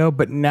radio.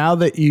 But now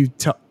that you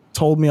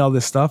told me all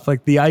this stuff,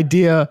 like the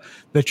idea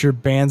that your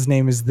band's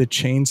name is the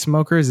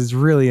Chainsmokers is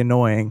really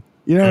annoying.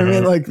 You know what I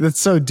mean? Like that's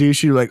so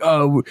douchey. Like,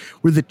 oh,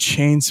 we're the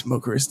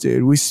Chainsmokers,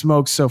 dude. We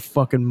smoke so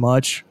fucking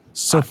much,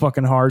 so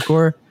fucking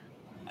hardcore.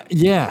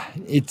 Yeah,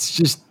 it's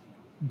just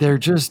they're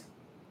just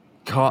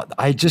caught.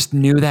 I just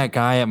knew that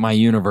guy at my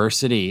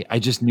university. I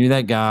just knew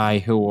that guy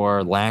who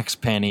wore lax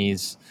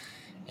pennies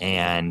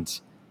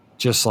and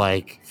just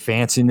like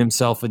fancying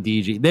themselves a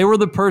DJ. They're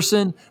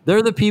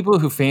the people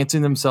who fancy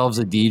themselves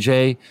a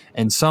DJ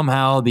and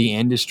somehow the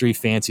industry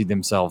fancied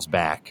themselves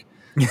back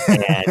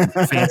and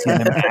fancying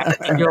them back.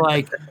 And you're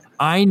like,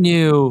 I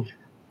knew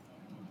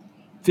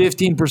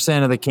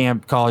 15% of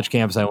the college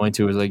campus I went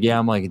to was like, yeah,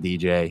 I'm like a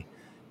DJ.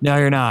 No,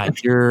 you're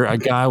not. You're a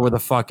guy with a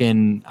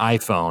fucking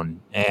iPhone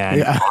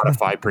and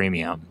Spotify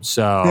Premium.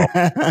 So,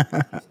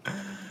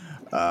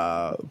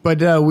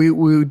 but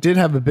we did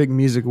have a big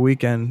music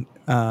weekend.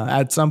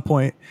 At some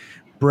point,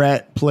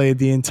 Brett played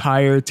the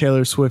entire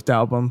Taylor Swift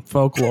album,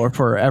 Folklore,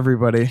 for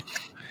everybody,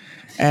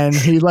 and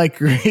he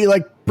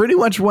pretty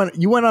much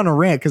went on a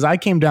rant because I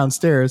came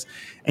downstairs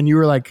and you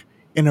were like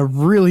in a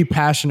really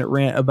passionate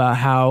rant about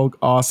how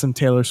awesome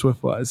Taylor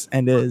Swift was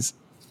and is.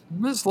 It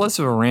was less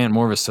of a rant,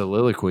 more of a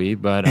soliloquy,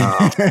 but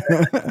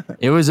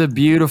it was a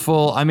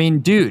beautiful, I mean,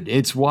 dude,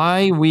 it's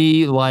why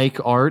we like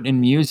art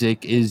and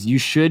music is you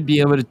should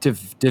be able to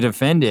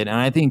defend it. And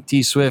I think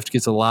T Swift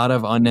gets a lot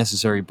of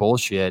unnecessary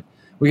bullshit.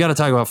 We got to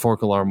talk about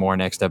Folklore more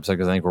next episode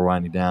because I think we're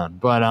winding down.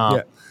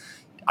 But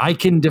I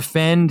can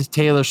defend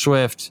Taylor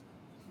Swift.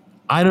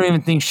 I don't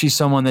even think she's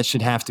someone that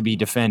should have to be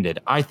defended.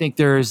 I think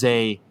there is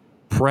a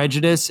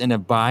prejudice and a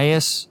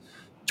bias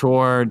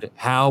toward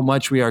how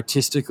much we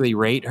artistically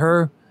rate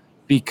her,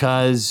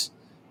 because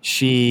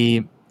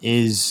she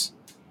is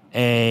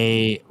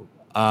a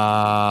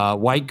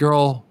white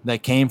girl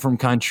that came from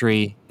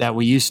country that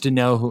we used to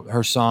know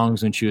her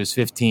songs when she was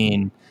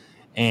 15,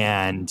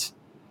 and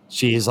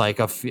she's like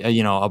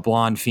a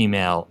blonde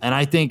female. And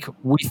I think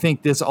we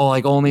think this all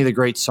like only the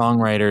great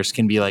songwriters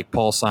can be like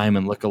Paul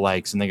Simon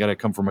lookalikes, and they got to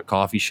come from a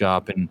coffee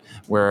shop and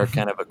wear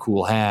kind of a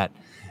cool hat.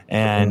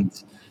 And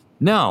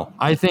no,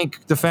 I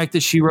think the fact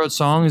that she wrote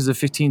songs as a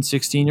 15,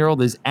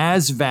 16-year-old is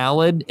as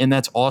valid, and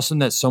that's awesome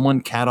that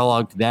someone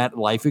cataloged that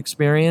life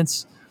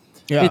experience.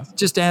 Yeah. It's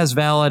just as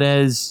valid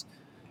as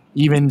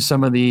even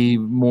some of the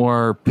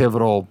more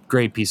pivotal,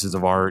 great pieces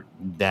of art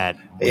that,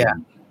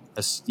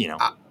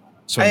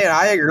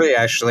 I agree,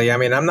 actually. I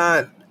mean,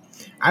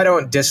 I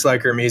don't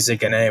dislike her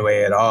music in any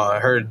way at all.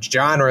 Her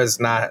genre is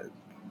not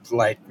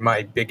like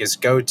my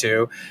biggest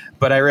go-to,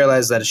 but I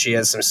realized that she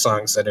has some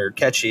songs that are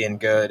catchy and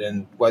good.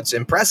 And what's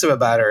impressive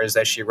about her is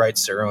that she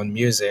writes her own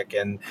music,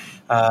 and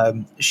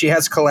she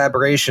has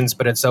collaborations,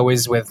 but it's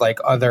always with like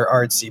other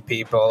artsy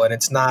people, and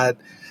it's not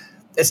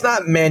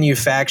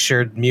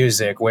manufactured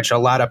music, which a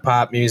lot of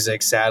pop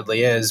music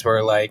sadly is,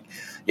 where like,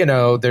 you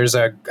know, there's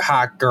a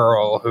hot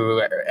girl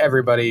who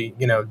everybody,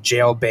 you know,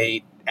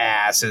 jailbait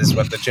ass is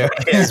what the joke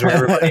is, where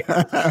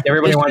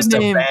everybody wants to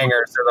bang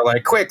her. So they're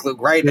like, quick,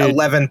 write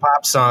 11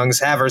 pop songs,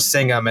 have her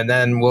sing them, and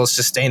then we'll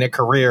sustain a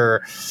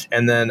career.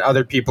 And then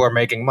other people are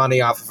making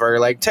money off of her.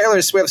 Like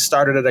Taylor Swift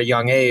started at a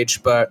young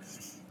age, but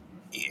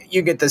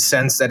you get the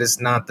sense that it's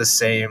not the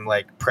same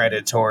like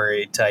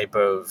predatory type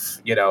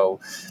of, you know,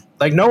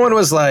 like no one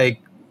was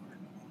like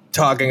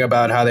talking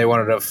about how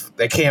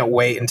they can't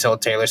wait until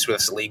Taylor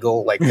Swift's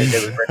legal, like they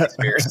did with Britney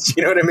Spears.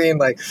 You know what I mean?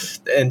 Like,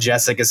 and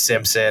Jessica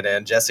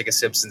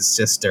Simpson's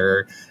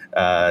sister.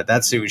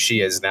 That's who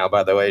she is now,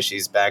 by the way.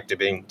 She's back to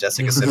being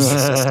Jessica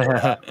Simpson's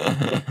sister.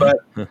 But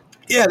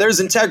yeah, there's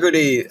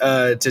integrity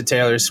to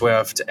Taylor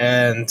Swift,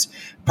 and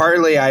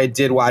partly I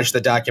did watch the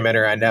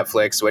documentary on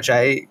Netflix, which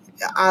I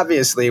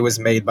obviously was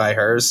made by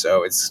her,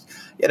 so it's,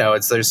 you know,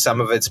 there's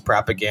some of it's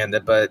propaganda,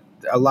 but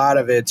a lot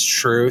of it's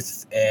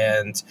truth.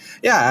 And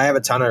yeah, I have a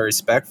ton of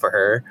respect for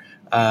her.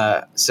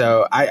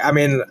 So I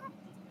mean,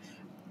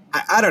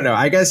 I don't know.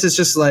 I guess it's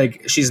just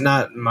like, she's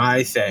not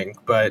my thing,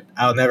 but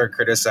I'll never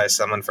criticize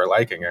someone for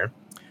liking her.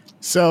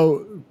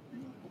 So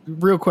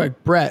real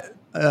quick, Brett,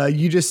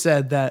 you just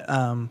said that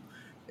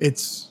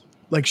it's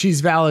like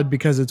she's valid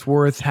because it's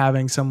worth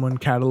having someone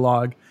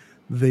catalog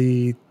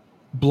the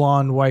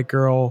blonde white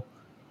girl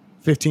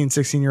 15,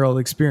 16-year-old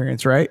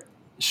experience, right?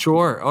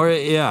 Sure. Or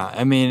yeah.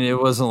 I mean, it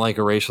wasn't like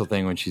a racial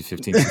thing when she's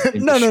 15.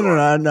 No.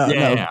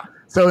 Yeah.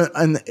 So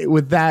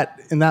with that,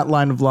 in that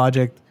line of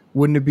logic,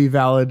 wouldn't it be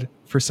valid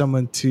for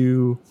someone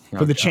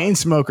for the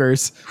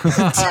Chainsmokers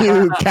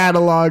to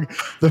catalog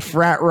the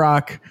frat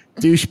rock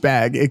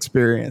douchebag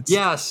experience?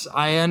 Yes,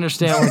 I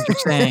understand what you're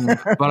saying,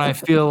 but I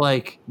feel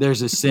like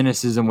there's a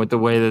cynicism with the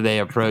way that they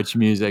approach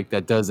music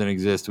that doesn't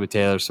exist with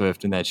Taylor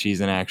Swift, and that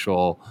she's an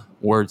actual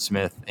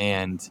wordsmith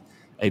and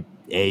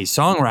a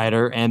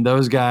songwriter, and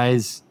those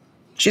guys,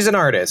 she's an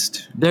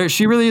artist.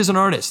 She really is an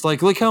artist.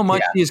 Like, look how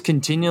much she is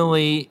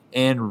continually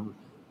and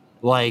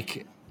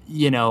like,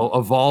 you know,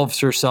 evolves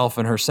herself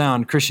and her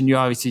sound. Christian, you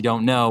obviously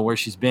don't know where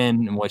she's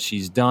been and what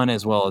she's done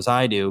as well as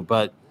I do,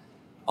 but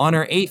on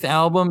her 8th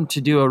album,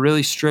 to do a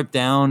really stripped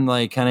down,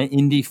 like kind of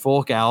indie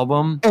folk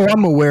album. Oh,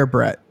 I'm aware,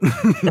 Brett.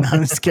 No,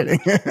 I'm just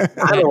kidding.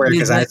 I'm aware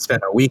because I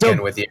spent a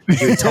weekend with you.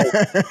 You told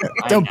me.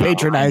 Don't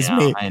patronize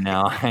me. I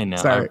know.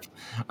 Sorry.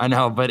 I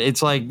know, but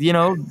it's like, you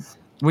know,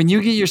 when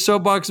you get your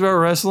soapbox about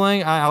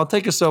wrestling, I'll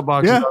take a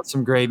soapbox about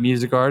some great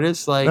music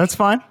artists. Like, that's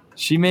fine.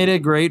 She made a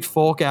great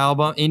folk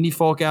album, indie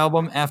folk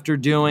album, after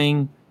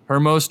doing her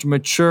most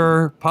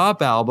mature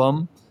pop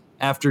album,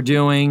 after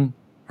doing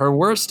her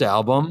worst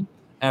album,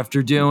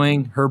 after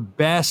doing her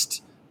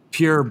best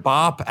pure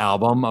bop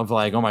album of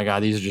like, oh my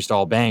God, these are just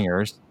all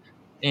bangers.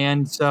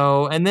 And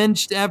then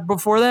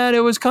before that,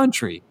 it was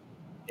country.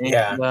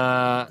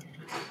 Yeah.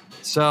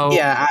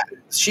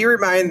 She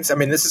reminds, I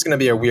mean, this is going to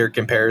be a weird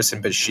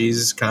comparison, but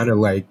she's kind of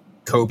like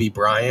Kobe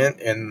Bryant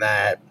in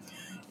that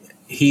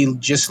he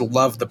just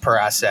loved the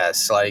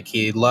process. Like,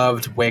 he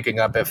loved waking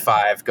up at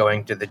 5,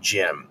 going to the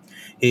gym.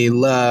 He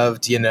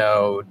loved, you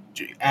know,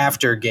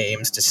 after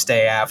games to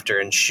stay after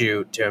and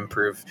shoot to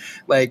improve,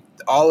 like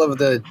all of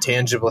the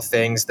tangible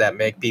things that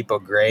make people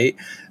great.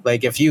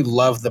 Like, if you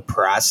love the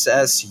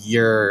process,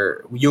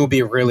 you'll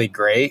be really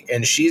great.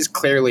 And she's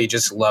clearly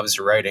just loves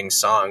writing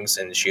songs,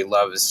 and she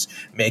loves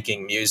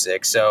making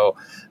music. So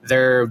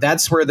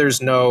that's where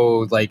there's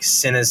no like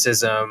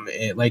cynicism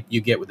like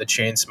you get with the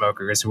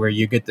Chainsmokers, where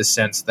you get the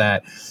sense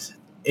that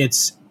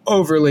it's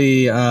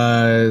overly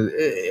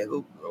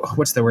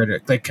what's the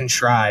word, like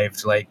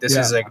contrived. Like, this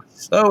is like,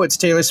 oh, it's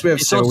Taylor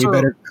Swift, so we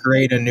better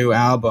create a new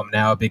album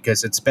now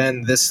because it's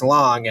been this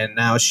long and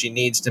now she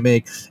needs to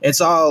make,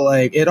 it's all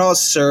like, it all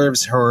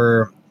serves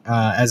her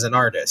as an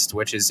artist,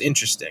 which is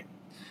interesting.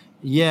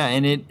 Yeah,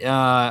 and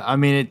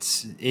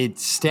it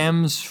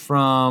stems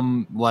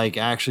from like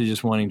actually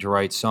just wanting to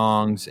write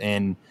songs,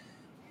 and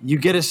you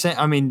get a sense.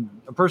 I mean,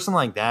 a person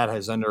like that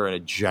has under a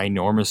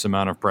ginormous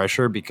amount of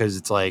pressure, because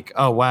it's like,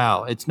 oh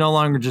wow, it's no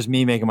longer just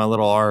me making my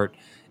little art,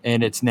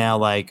 and it's now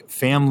like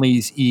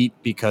families eat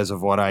because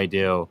of what I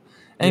do.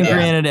 And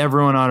granted,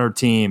 everyone on her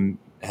team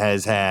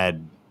has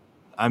had,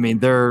 I mean,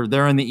 they're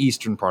in the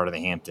eastern part of the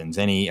Hamptons.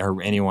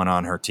 Anyone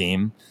on her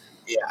team,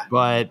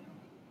 but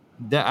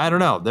I don't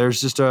know. There's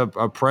just a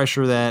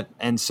pressure that,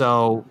 and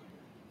so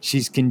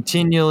she's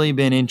continually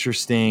been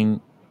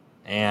interesting,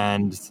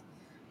 and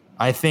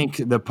I think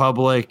the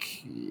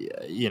public,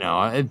 you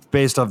know,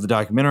 based off the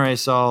documentary I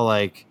saw,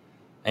 like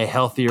a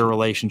healthier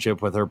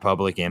relationship with her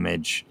public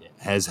image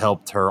has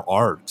helped her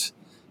art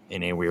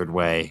in a weird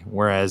way.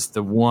 Whereas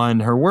her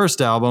worst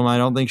album, I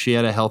don't think she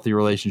had a healthy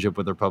relationship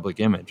with her public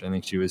image. I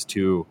think she was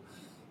too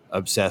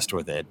obsessed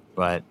with it.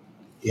 But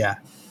yeah,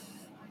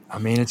 I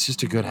mean, it's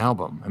just a good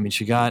album. I mean,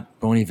 she got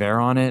Bon Iver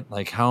on it.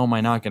 Like, how am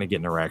I not going to get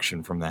an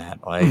erection from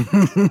that? Like,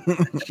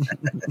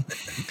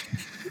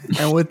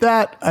 and with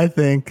that, I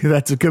think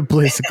that's a good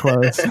place to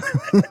close.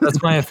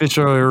 That's my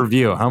official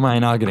review. How am I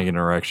not going to get an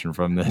erection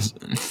from this?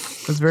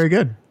 That's very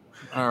good.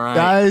 All right.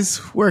 Guys,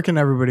 where can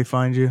everybody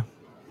find you?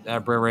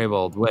 At Brett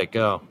Raybold. Wait,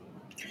 go.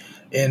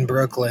 In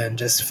Brooklyn,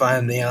 just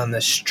find me on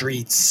the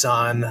streets,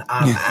 son.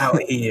 I'm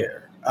out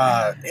here.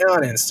 And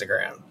on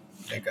Instagram,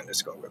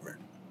 Nick_Wimmer.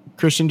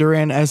 Christian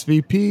Duran,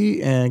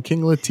 SVP, and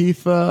King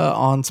Latifah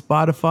on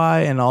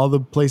Spotify and all the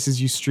places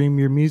you stream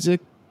your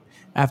music.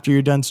 After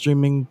you're done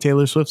streaming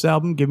Taylor Swift's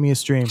album, give me a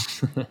stream.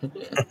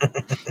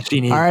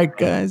 All right,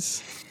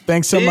 guys.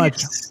 Thanks so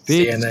much.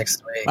 See you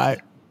next week.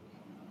 Bye.